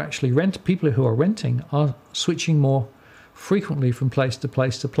 people who are renting are switching more frequently from place to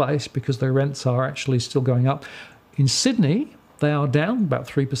place to place because their rents are actually still going up. In Sydney, they are down about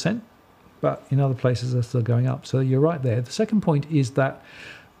 3%, but in other places they're still going up. So you're right there. The second point is that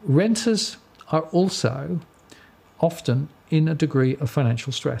renters are also often in a degree of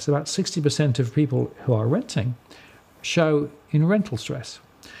financial stress. About 60% of people who are renting show in rental stress.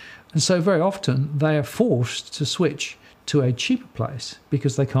 And so very often they are forced to switch to a cheaper place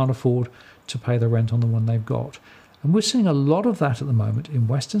because they can't afford to pay the rent on the one they've got. And we're seeing a lot of that at the moment in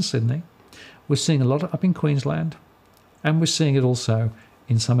Western Sydney. We're seeing a lot up in Queensland, and we're seeing it also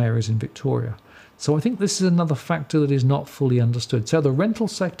in some areas in Victoria. So I think this is another factor that is not fully understood. So the rental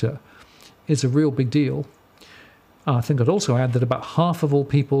sector is a real big deal. I think I'd also add that about half of all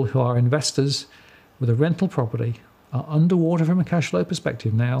people who are investors with a rental property are underwater from a cash flow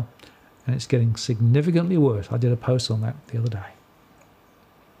perspective now, and it's getting significantly worse. I did a post on that the other day.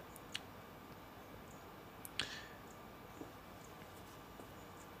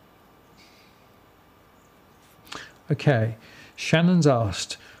 Okay, Shannon's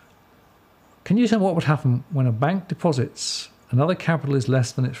asked, can you tell me what would happen when a bank deposits another capital is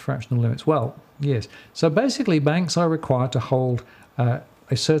less than its fractional limits? Well, yes. So basically banks are required to hold a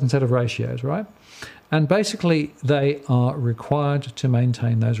certain set of ratios, right? And basically they are required to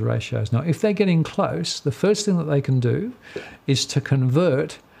maintain those ratios. Now, if they're getting close, the first thing that they can do is to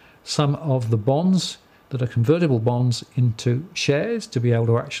convert some of the bonds that are convertible bonds into shares to be able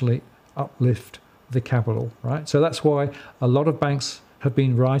to actually uplift the capital, right? So that's why a lot of banks have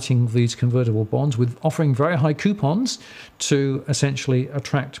been writing these convertible bonds with offering very high coupons to essentially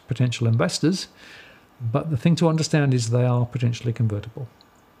attract potential investors. But the thing to understand is they are potentially convertible.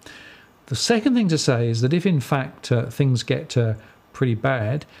 The second thing to say is that if in fact things get pretty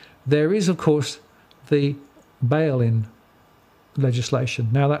bad, there is of course the bail-in legislation.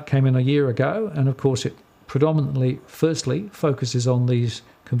 Now that came in a year ago, and of course it predominantly, firstly, focuses on these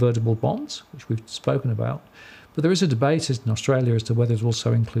convertible bonds, which we've spoken about. But there is a debate in Australia as to whether it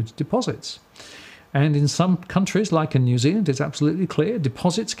also includes deposits. And in some countries, like in New Zealand, it's absolutely clear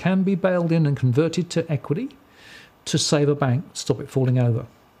deposits can be bailed in and converted to equity to save a bank, stop it falling over.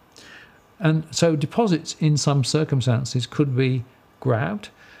 And so deposits in some circumstances could be grabbed.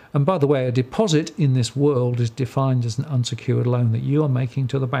 And by the way, a deposit in this world is defined as an unsecured loan that you are making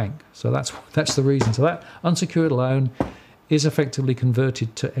to the bank. So that's the reason. So that unsecured loan is effectively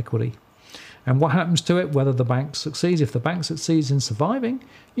converted to equity. And what happens to it, whether the bank succeeds? If the bank succeeds in surviving,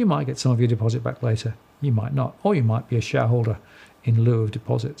 you might get some of your deposit back later. You might not. Or you might be a shareholder in lieu of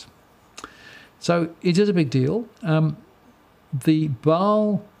deposits. So it is a big deal. The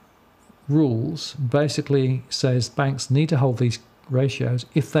Basel rules basically says banks need to hold these ratios.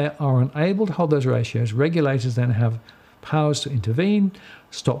 If they are unable to hold those ratios, regulators then have powers to intervene,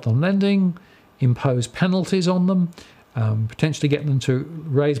 stop them lending, impose penalties on them, potentially get them to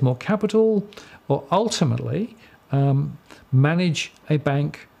raise more capital, or ultimately manage a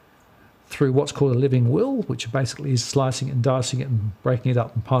bank through what's called a living will, which basically is slicing it and dicing it and breaking it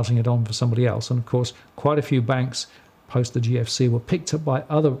up and passing it on for somebody else. And of course, quite a few banks post the GFC were picked up by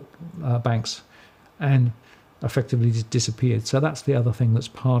other banks and effectively disappeared. So that's the other thing that's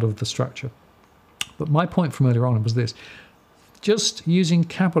part of the structure. But my point from earlier on was this: just using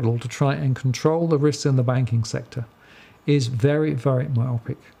capital to try and control the risks in the banking sector is very, very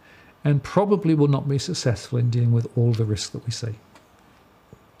myopic and probably will not be successful in dealing with all the risks that we see.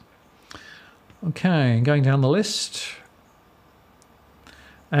 Okay, going down the list.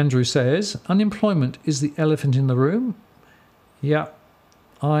 Andrew says, unemployment is the elephant in the room. Yeah,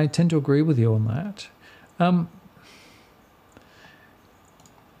 I tend to agree with you on that.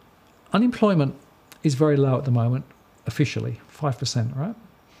 Unemployment is very low at the moment, officially, 5%, right?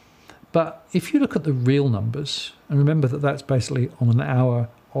 But if you look at the real numbers, and remember that that's basically on an hour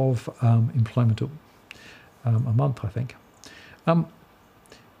of employment a month, I think.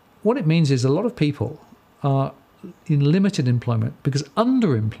 What it means is a lot of people are in limited employment because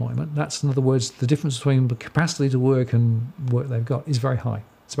underemployment, that's in other words, the difference between the capacity to work and work they've got, is very high.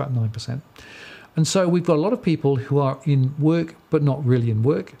 It's about 9%. And so we've got a lot of people who are in work but not really in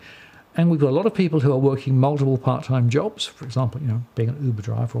work. And we've got a lot of people who are working multiple part-time jobs, for example, being an Uber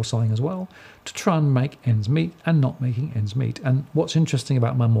driver or something as well, to try and make ends meet and not making ends meet. And what's interesting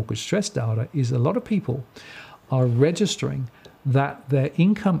about my mortgage stress data is a lot of people are registering that their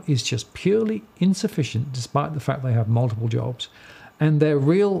income is just purely insufficient despite the fact they have multiple jobs, and their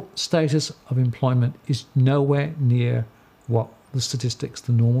real status of employment is nowhere near what the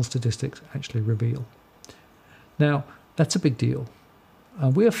normal statistics actually reveal. Now, that's a big deal.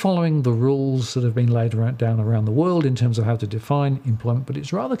 We are following the rules that have been laid down around the world in terms of how to define employment, but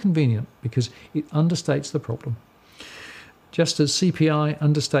it's rather convenient because it understates the problem. Just as CPI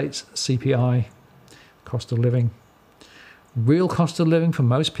understates CPI, cost of living, real cost of living for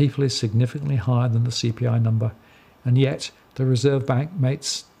most people is significantly higher than the CPI number, and yet the Reserve Bank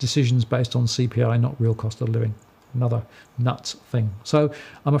makes decisions based on CPI, not real cost of living. Another nuts thing. So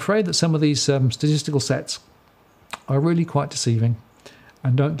I'm afraid that some of these statistical sets are really quite deceiving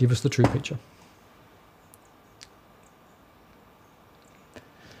and don't give us the true picture.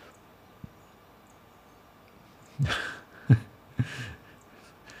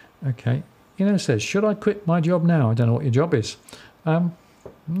 Okay. Says, should I quit my job now? I don't know what your job is. No,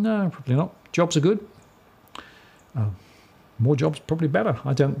 probably not. Jobs are good. More jobs, probably better.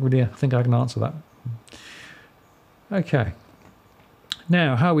 I don't really think I can answer that. Okay.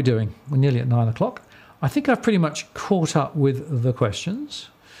 Now, how are we doing? We're nearly at 9 o'clock. I think I've pretty much caught up with the questions.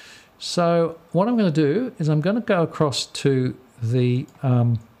 So what I'm going to do is I'm going to go across to the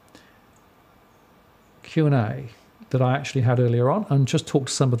Q&A that I actually had earlier on and just talk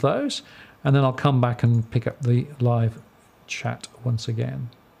to some of those. And then I'll come back and pick up the live chat once again.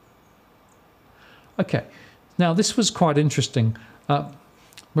 Okay, now this was quite interesting.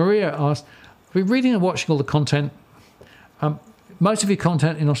 Maria asked, we're reading and watching all the content. Most of your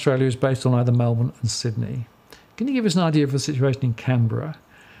content in Australia is based on either Melbourne and Sydney. Can you give us an idea of the situation in Canberra?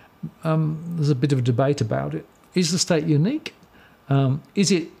 There's a bit of a debate about it. Is the state unique?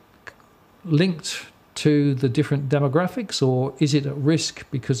 Is it linked to the different demographics, or is it at risk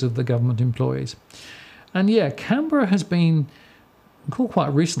because of the government employees? And yeah, Canberra has been,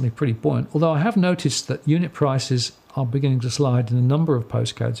 quite recently, pretty buoyant, although I have noticed that unit prices are beginning to slide in a number of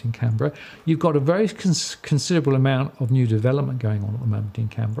postcodes in Canberra. You've got a very considerable amount of new development going on at the moment in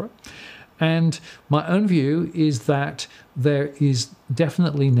Canberra. And my own view is that there is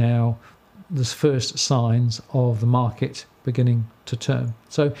definitely now the first signs of the market beginning to turn.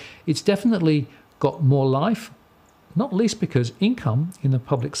 So it's definitely got more life, not least because income in the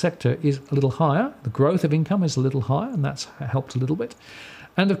public sector is a little higher. The growth of income is a little higher, and that's helped a little bit.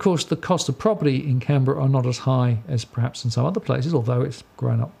 And of course, the cost of property in Canberra are not as high as perhaps in some other places, although it's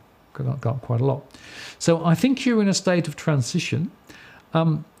gone up quite a lot. So I think you're in a state of transition.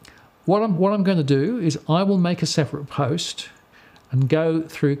 What I'm going to do is I will make a separate post and go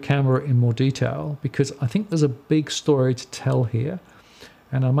through Canberra in more detail, because I think there's a big story to tell here.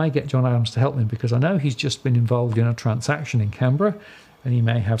 And I may get John Adams to help me, because I know he's just been involved in a transaction in Canberra and he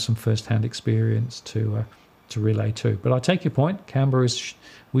may have some first-hand experience to relay too. But I take your point. Canberra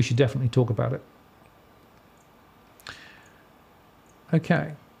we should definitely talk about it.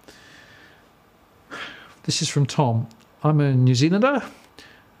 Okay. This is from Tom. I'm a New Zealander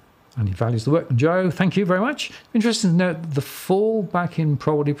and he values the work. And Joe, thank you very much. Interesting to note the fall back in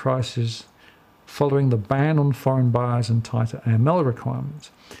property prices following the ban on foreign buyers and tighter AML requirements.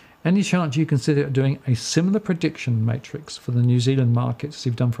 Any chance you consider doing a similar prediction matrix for the New Zealand markets as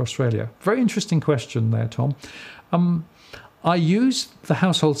you've done for Australia? Very interesting question there, Tom. I use the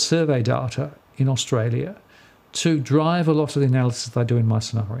household survey data in Australia to drive a lot of the analysis that I do in my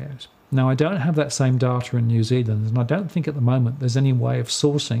scenarios. Now, I don't have that same data in New Zealand, and I don't think at the moment there's any way of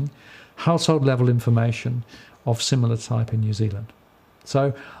sourcing household level information of similar type in New Zealand.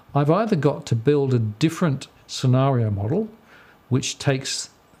 So I've either got to build a different scenario model, which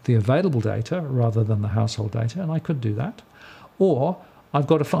takes the available data rather than the household data, and I could do that, or I've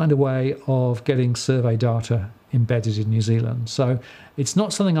got to find a way of getting survey data embedded in New Zealand. So it's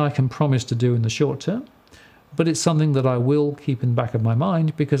not something I can promise to do in the short term, but it's something that I will keep in the back of my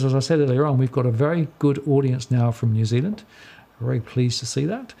mind because, as I said earlier on, we've got a very good audience now from New Zealand. Very pleased to see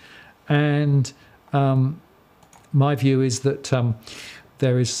that. And my view is that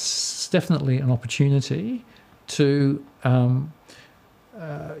there is definitely an opportunity to go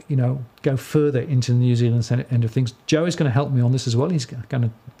further into the New Zealand end of things. Joe is going to help me on this as well. He's going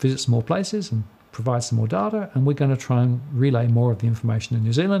to visit some more places and provide some more data, and we're going to try and relay more of the information in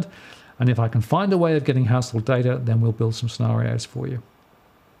New Zealand. And if I can find a way of getting household data, then we'll build some scenarios for you.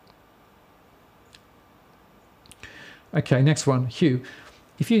 Okay, next one. Hugh,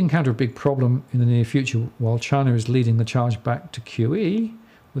 if you encounter a big problem in the near future while China is leading the charge back to QE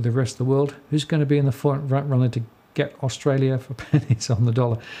with the rest of the world, who's going to be in the front runner to get Australia for pennies on the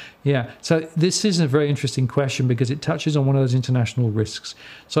dollar? Yeah, so this is a very interesting question because it touches on one of those international risks.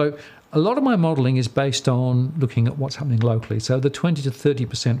 So a lot of my modelling is based on looking at what's happening locally. So the 20 to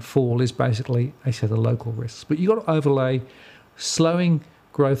 30% fall is basically a set of local risks. But you've got to overlay slowing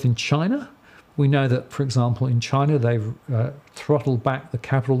growth in China. We know that, for example, in China, they've throttled back the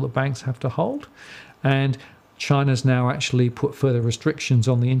capital that banks have to hold. And China's now actually put further restrictions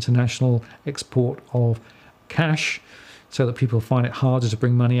on the international export of cash so that people find it harder to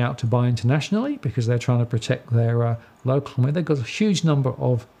bring money out to buy internationally because they're trying to protect their local. I mean, they've got a huge number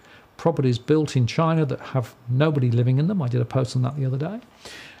of properties built in China that have nobody living in them. I did a post on that the other day.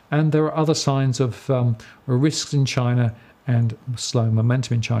 And there are other signs of risks in China and slowing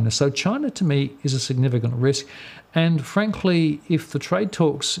momentum in China. So China, to me, is a significant risk. And frankly, if the trade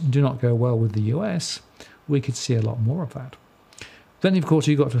talks do not go well with the US, we could see a lot more of that. Then, of course,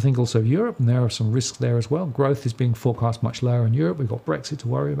 you've got to think also of Europe, and there are some risks there as well. Growth is being forecast much lower in Europe. We've got Brexit to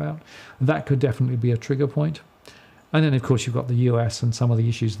worry about. That could definitely be a trigger point. And then, of course, you've got the US and some of the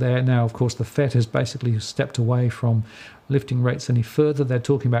issues there. Now, of course, the Fed has basically stepped away from lifting rates any further. They're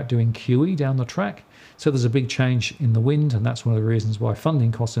talking about doing QE down the track. So there's a big change in the wind, and that's one of the reasons why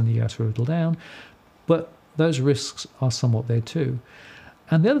funding costs in the US are a little down. But those risks are somewhat there too.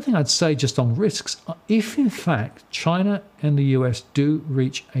 And the other thing I'd say just on risks, if in fact China and the US do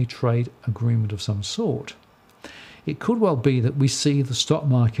reach a trade agreement of some sort, it could well be that we see the stock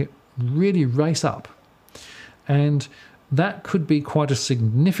market really race up. And that could be quite a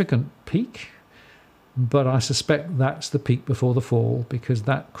significant peak, but I suspect that's the peak before the fall because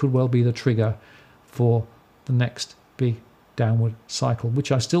that could well be the trigger for the next big downward cycle, which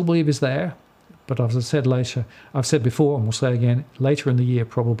I still believe is there. But as I said later, I've said before and will say again, later in the year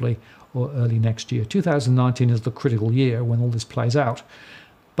probably, or early next year. 2019 is the critical year when all this plays out.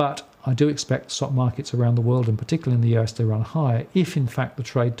 But I do expect stock markets around the world, and particularly in the US, to run higher if in fact the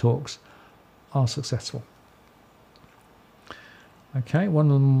trade talks are successful. Okay,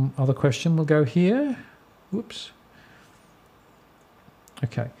 one other question will go here. Whoops.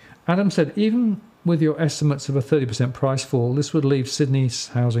 Okay. Adam said, even with your estimates of a 30% price fall, this would leave Sydney's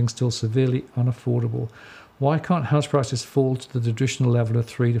housing still severely unaffordable. Why can't house prices fall to the traditional level of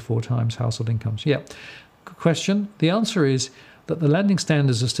 3 to 4 times household incomes? Yeah, good question. The answer is that the lending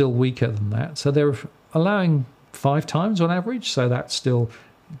standards are still weaker than that. So they're allowing 5 times on average, so that still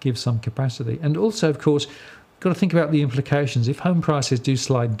gives some capacity. And also, of course, got to think about the implications. If home prices do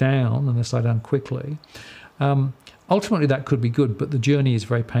slide down, and they slide down quickly, ultimately that could be good, but the journey is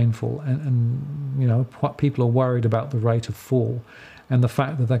very painful, and you know, people are worried about the rate of fall and the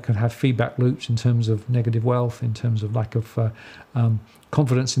fact that they could have feedback loops in terms of negative wealth, in terms of lack of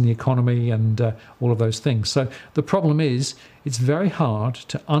confidence in the economy, and all of those things. So the problem is it's very hard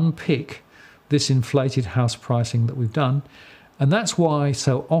to unpick this inflated house pricing that we've done. And that's why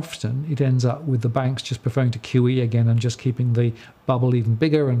so often it ends up with the banks just preferring to QE again and just keeping the bubble even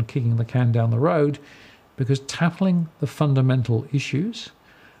bigger and kicking the can down the road, because tackling the fundamental issues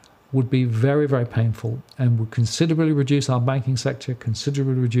would be very, very painful and would considerably reduce our banking sector,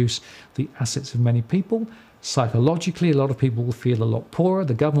 considerably reduce the assets of many people. Psychologically, a lot of people will feel a lot poorer.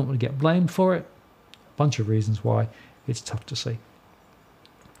 The government will get blamed for it. A bunch of reasons why it's tough to see.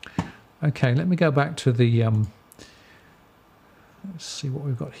 Okay, let me go back to the... let's see what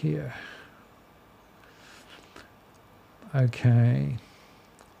we've got here. Okay.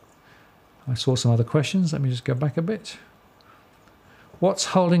 I saw some other questions. Let me just go back a bit. What's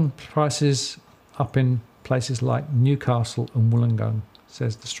holding prices up in places like Newcastle and Wollongong,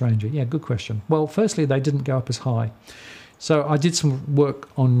 says the stranger? Yeah, good question. Well, firstly, they didn't go up as high. So I did some work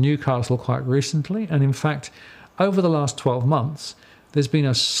on Newcastle quite recently. And in fact, over the last 12 months, there's been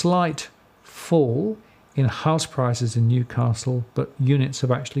a slight fall in house prices in Newcastle, but units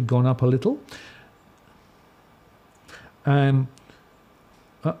have actually gone up a little.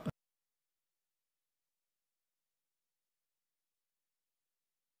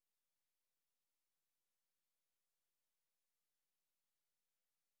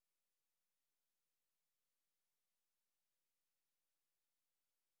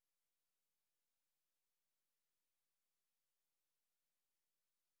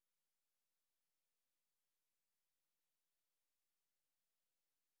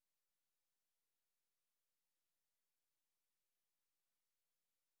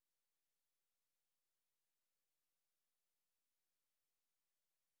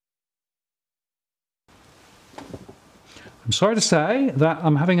 I'm sorry to say that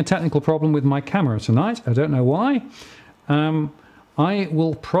I'm having a technical problem with my camera tonight. I don't know why. I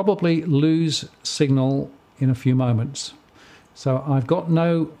will probably lose signal in a few moments. So I've got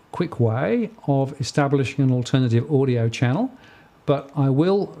no quick way of establishing an alternative audio channel, but I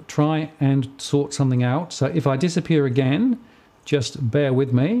will try and sort something out. So if I disappear again, just bear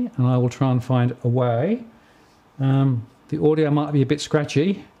with me and I will try and find a way. The audio might be a bit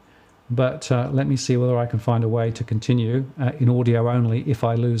scratchy, but let me see whether I can find a way to continue in audio only if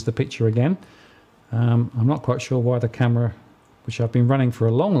I lose the picture again. I'm not quite sure why the camera, which I've been running for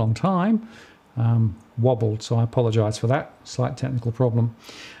a long, long time, wobbled, so I apologise for that slight technical problem.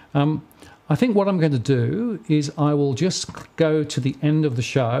 I think what I'm going to do is I will just go to the end of the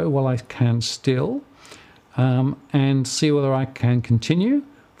show while I can still, and see whether I can continue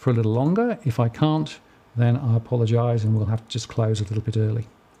for a little longer. If I can't, then I apologise and we'll have to just close a little bit early.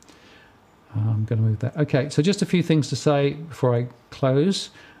 I'm going to move that. Okay, so just a few things to say before I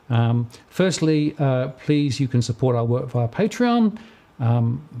close. Firstly, please, you can support our work via Patreon.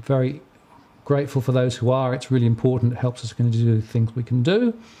 Very grateful for those who are. It's really important. It helps us going to do things we can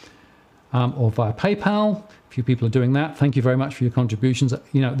do. Or via PayPal. A few people are doing that. Thank you very much for your contributions.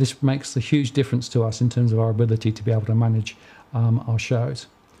 You know, this makes a huge difference to us in terms of our ability to be able to manage our shows.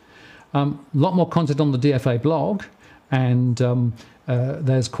 A lot more content on the DFA blog, and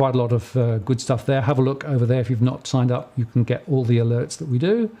there's quite a lot of good stuff there. Have a look over there. If you've not signed up, you can get all the alerts that we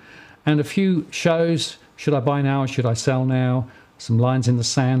do. And a few shows, Should I Buy Now or Should I Sell Now? Some Lines in the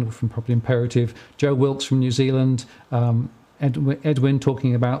Sand from Property Imperative. Joe Wilkes from New Zealand. Edwin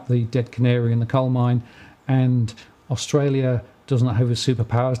talking about the dead canary in the coal mine. And Australia does not have his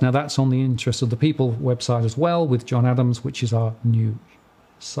superpowers. Now that's on the Interest of the People website as well, with John Adams, which is our new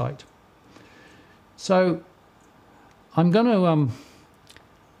site. So I'm going to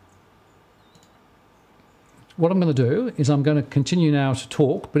what I'm going to do is I'm going to continue now to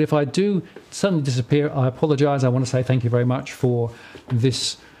talk, but if I do suddenly disappear, I apologize. I want to say thank you very much for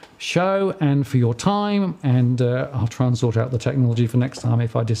this show and for your time, and I'll try and sort out the technology for next time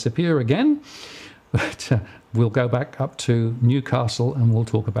if I disappear again. But we'll go back up to Newcastle and we'll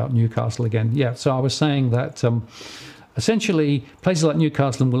talk about Newcastle again. Yeah, so I was saying that essentially places like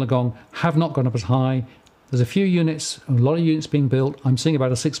Newcastle and Wollongong have not gone up as high. There's a few units, a lot of units being built. I'm seeing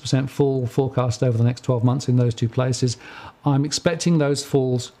about a 6% fall forecast over the next 12 months in those two places. I'm expecting those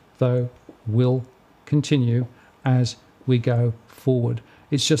falls, though, will continue as we go forward.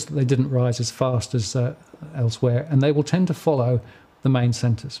 It's just that they didn't rise as fast as elsewhere, and they will tend to follow the main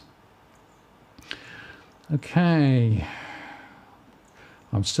centres. Okay.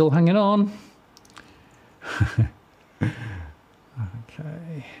 I'm still hanging on.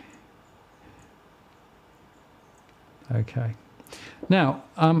 Okay. Okay. Now,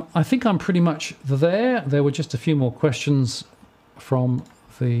 I think I'm pretty much there. There were just a few more questions from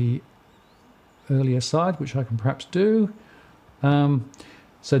the earlier side, which I can perhaps do.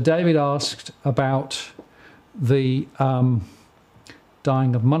 So David asked about the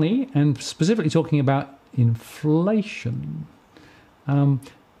dying of money, and specifically talking about inflation.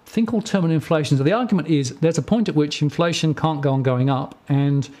 Thing called terminal inflation. So the argument is there's a point at which inflation can't go on going up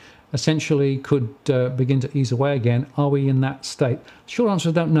and essentially could begin to ease away again. Are we in that state? Short answer,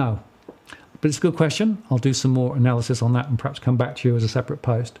 I don't know. But it's a good question. I'll do some more analysis on that and perhaps come back to you as a separate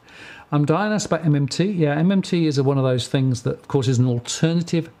post. Diane asked about MMT. Yeah, MMT is one of those things that, of course, is an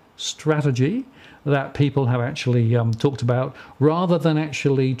alternative strategy that people have actually talked about. Rather than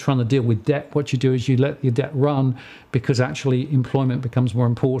actually trying to deal with debt, what you do is you let your debt run, because actually employment becomes more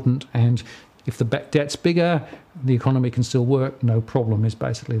important, and if the debt's bigger, the economy can still work, no problem, is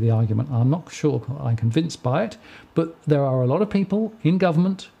basically the argument. I'm not sure I'm convinced by it, but there are a lot of people in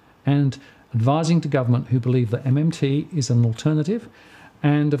government and advising to government who believe that MMT is an alternative.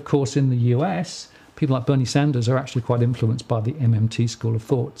 And of course, in the US, people like Bernie Sanders are actually quite influenced by the MMT school of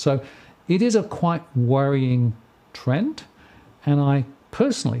thought. So it is a quite worrying trend. And I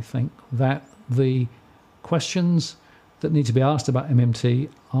personally think that the questions that need to be asked about MMT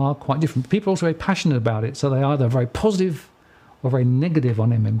are quite different. People are also very passionate about it, so they are either very positive or very negative on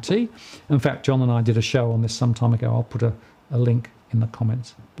MMT. In fact, John and I did a show on this some time ago. I'll put a link in the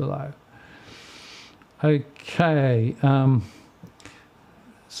comments below. Okay.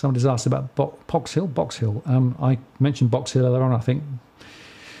 Somebody's asked about Box Hill. I mentioned Box Hill earlier on, I think.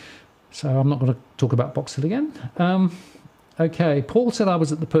 So I'm not going to talk about Box Hill again. Okay. Paul said I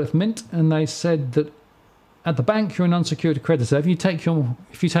was at the Perth Mint, and they said that at the bank, you're an unsecured creditor. If you take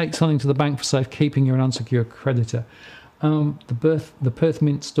something to the bank for safekeeping, you're an unsecured creditor. The Perth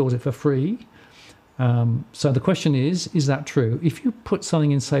Mint stores it for free. So the question is that true? If you put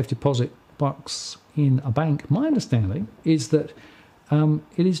something in safe deposit box in a bank, my understanding is that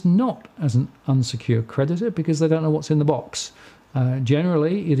it is not as an unsecured creditor because they don't know what's in the box.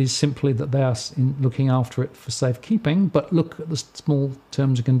 Generally, it is simply that they are looking after it for safekeeping, but look at the small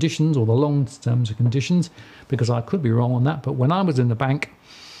terms and conditions or the long terms and conditions, because I could be wrong on that. But when I was in the bank,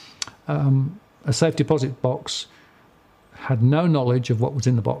 a safe deposit box had no knowledge of what was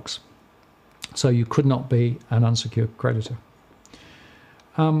in the box. So you could not be an unsecured creditor.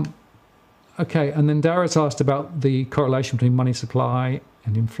 Okay, and then Darius asked about the correlation between money supply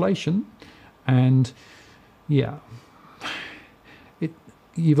and inflation. And yeah,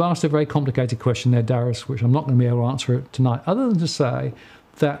 you've asked a very complicated question there, Darius, which I'm not going to be able to answer tonight, other than to say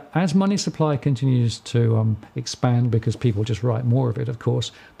that as money supply continues to expand, because people just write more of it, of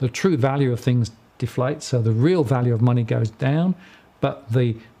course, the true value of things deflates. So the real value of money goes down, but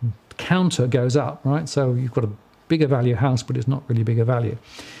the counter goes up, right? So you've got a bigger value house, but it's not really bigger value.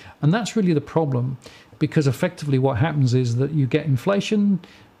 And that's really the problem, because effectively what happens is that you get inflation.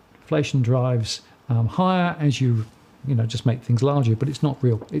 Inflation drives higher as you just make things larger, but it's not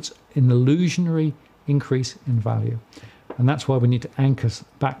real. It's an illusionary increase in value. And that's why we need to anchor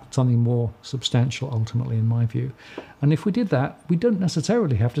back something more substantial, ultimately, in my view. And if we did that, we don't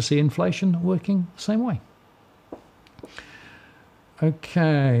necessarily have to see inflation working the same way.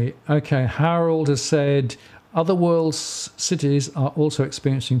 Okay. Harold has said, other world's cities are also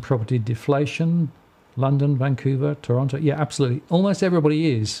experiencing property deflation. London, Vancouver, Toronto. Yeah, absolutely. Almost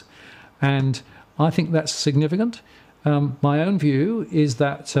everybody is. And I think that's significant. My own view is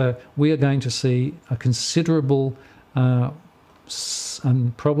that we are going to see a considerable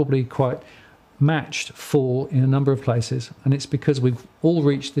and probably quite matched fall in a number of places. And it's because we've all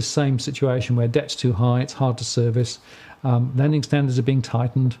reached this same situation where debt's too high, it's hard to service. Lending standards are being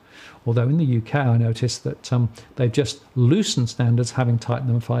tightened, although in the UK I noticed that they've just loosened standards, having tightened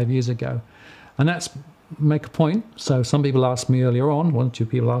them 5 years ago. And that's make a point. So some people asked me earlier on, one or two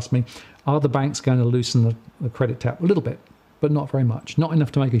people asked me, are the banks going to loosen the credit tap? A little bit, but not very much. Not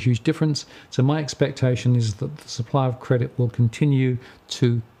enough to make a huge difference. So my expectation is that the supply of credit will continue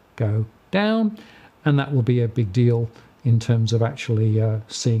to go down, and that will be a big deal in terms of actually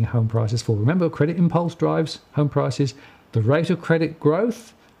seeing home prices fall. Remember, credit impulse drives home prices. The rate of credit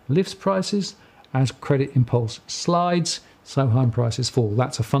growth lifts prices. As credit impulse slides, so home prices fall.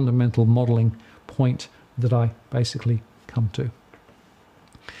 That's a fundamental modelling point that I basically come to.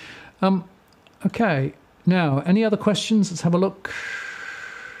 Okay, now, any other questions? Let's have a look.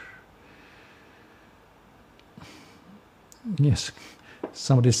 Yes.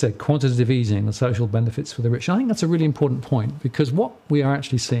 Somebody said quantitative easing, the social benefits for the rich. I think that's a really important point, because what we are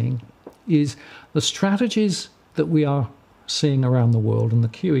actually seeing is the strategies that we are seeing around the world, and the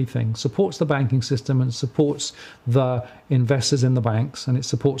QE thing supports the banking system and supports the investors in the banks, and it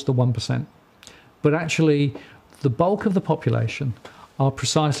supports the 1%. But actually, the bulk of the population are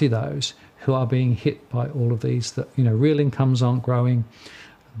precisely those who are being hit by all of these, that real incomes aren't growing,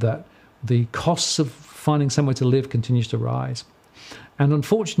 that the costs of finding somewhere to live continues to rise. And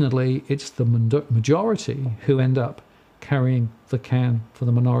unfortunately, it's the majority who end up carrying the can for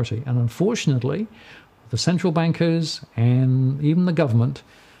the minority. And unfortunately, the central bankers and even the government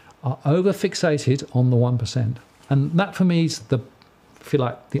are over-fixated on the 1%. And that, for me, is the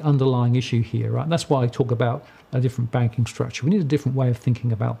underlying issue here, right? That's why I talk about a different banking structure. We need a different way of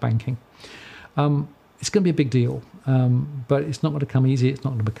thinking about banking. It's going to be a big deal, but it's not going to come easy. It's not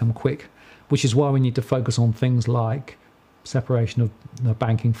going to become quick, which is why we need to focus on things like separation of the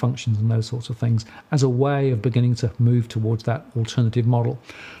banking functions and those sorts of things as a way of beginning to move towards that alternative model.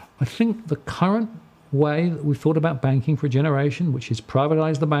 I think the current way that we've thought about banking for a generation, which is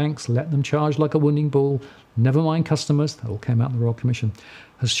privatize the banks, let them charge like a wounding bull, never mind customers, that all came out in the Royal Commission,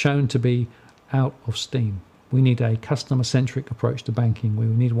 has shown to be out of steam. We need a customer-centric approach to banking. We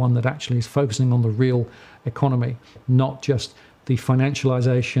need one that actually is focusing on the real economy, not just the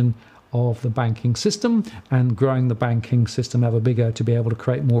financialization of the banking system and growing the banking system ever bigger to be able to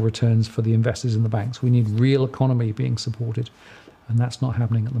create more returns for the investors in the banks. We need real economy being supported, and that's not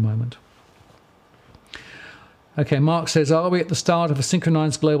happening at the moment. Okay, Mark says, are we at the start of a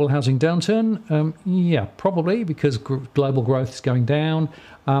synchronized global housing downturn? Yeah, probably, because global growth is going down.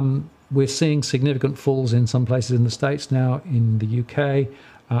 We're seeing significant falls in some places in the States now, in the UK,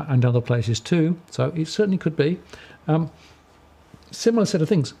 and other places too. So it certainly could be. Similar set of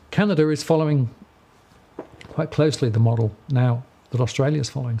things. Canada is following quite closely the model now that Australia is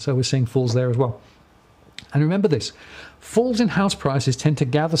following. So we're seeing falls there as well. And remember this, falls in house prices tend to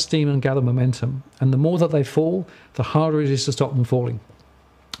gather steam and gather momentum. And the more that they fall, the harder it is to stop them falling.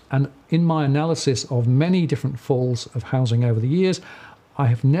 And in my analysis of many different falls of housing over the years, I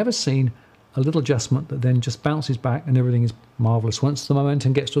have never seen a little adjustment that then just bounces back and everything is marvellous. Once the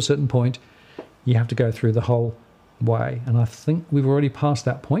momentum gets to a certain point, you have to go through the whole way. And I think we've already passed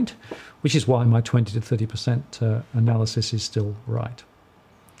that point, which is why my 20 to 30% analysis is still right.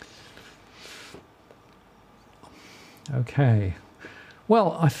 Okay.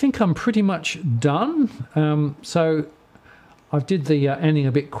 Well, I think I'm pretty much done. So I did the ending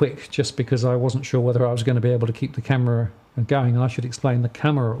a bit quick just because I wasn't sure whether I was going to be able to keep the camera going. And I should explain the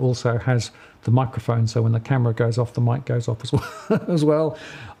camera also has the microphone, so when the camera goes off, the mic goes off as well.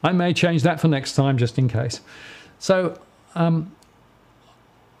 I may change that for next time just in case. So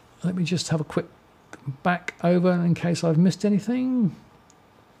let me just have a quick back over in case I've missed anything.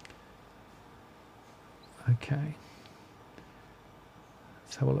 Okay.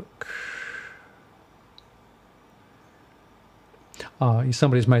 Let's have a look.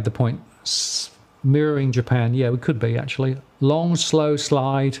 Somebody's made the point. Mirroring Japan. Yeah, we could be actually. Long, slow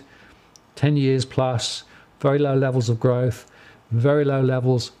slide, 10 years plus, very low levels of growth, very low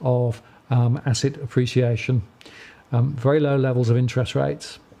levels of asset appreciation, very low levels of interest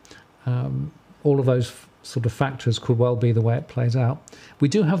rates. All of those sort of factors could well be the way it plays out. We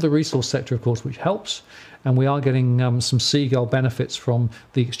do have the resource sector, of course, which helps, and we are getting some seagull benefits from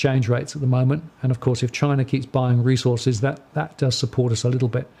the exchange rates at the moment. And of course, if China keeps buying resources, that does support us a little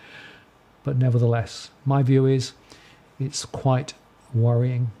bit. But nevertheless, my view is it's quite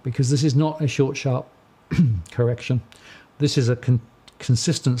worrying because this is not a short, sharp correction. This is a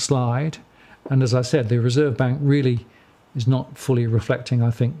consistent slide. And as I said, the Reserve Bank really is not fully reflecting,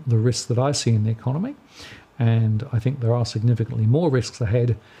 I think, the risks that I see in the economy. And I think there are significantly more risks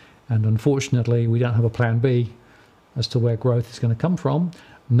ahead. And unfortunately, we don't have a plan B as to where growth is going to come from.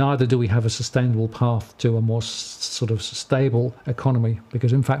 Neither do we have a sustainable path to a more sort of stable economy,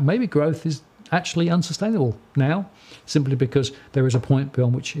 because in fact, maybe growth is actually unsustainable now, simply because there is a point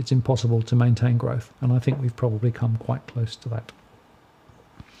beyond which it's impossible to maintain growth. And I think we've probably come quite close to that.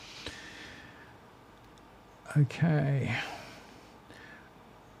 Okay.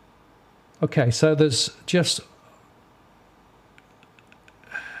 Okay, so there's just...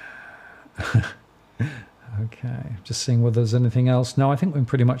 Okay, just seeing whether there's anything else. No, I think we're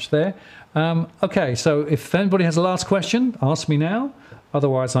pretty much there. Okay, so if anybody has a last question, ask me now.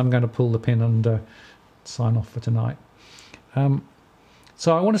 Otherwise, I'm going to pull the pin and sign off for tonight.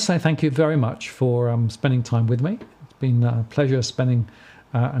 So I want to say thank you very much for spending time with me. It's been a pleasure spending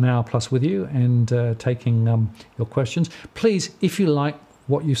an hour plus with you and taking your questions. Please, if you like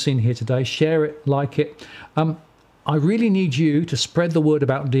what you've seen here today, share it, like it. I really need you to spread the word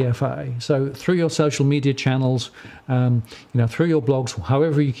about DFA. So through your social media channels, through your blogs,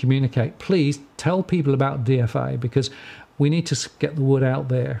 however you communicate, please tell people about DFA because we need to get the word out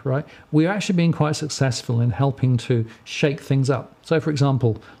there, right? We're actually being quite successful in helping to shake things up. So, for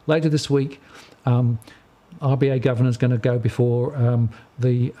example, later this week, RBA governor is going to go before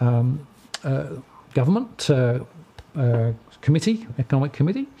the government committee, economic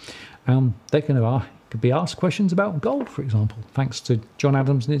committee. They're going to could be asked questions about gold, for example, thanks to John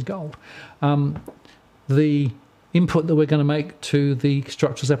Adams and his gold. The input that we're going to make to the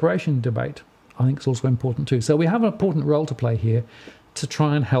structural separation debate, I think is also important too. So we have an important role to play here to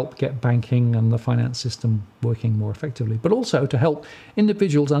try and help get banking and the finance system working more effectively, but also to help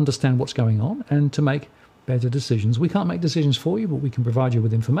individuals understand what's going on and to make better decisions. We can't make decisions for you, but we can provide you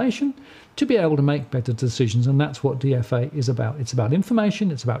with information to be able to make better decisions. And that's what DFA is about. It's about information,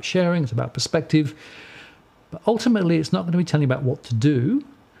 it's about sharing, it's about perspective. But ultimately, it's not going to be telling you about what to do,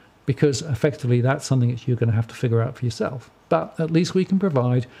 because effectively that's something that you're going to have to figure out for yourself. But at least we can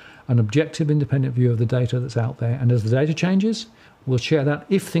provide an objective, independent view of the data that's out there. And as the data changes, we'll share that.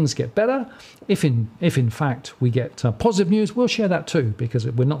 If things get better, if in fact we get positive news, we'll share that too, because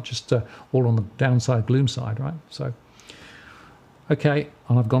we're not just all on the downside, gloom side, right? So, okay,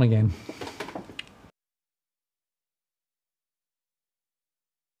 and I've gone again.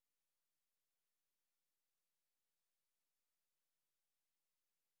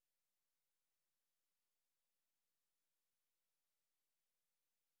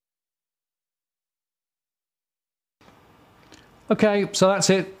 Okay, so that's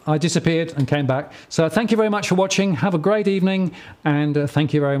it. I disappeared and came back. So thank you very much for watching. Have a great evening. And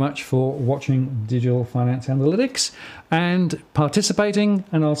thank you very much for watching Digital Finance Analytics and participating.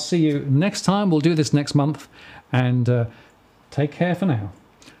 And I'll see you next time. We'll do this next month. And take care for now.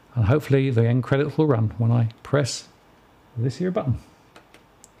 And hopefully the end credits will run when I press this here button.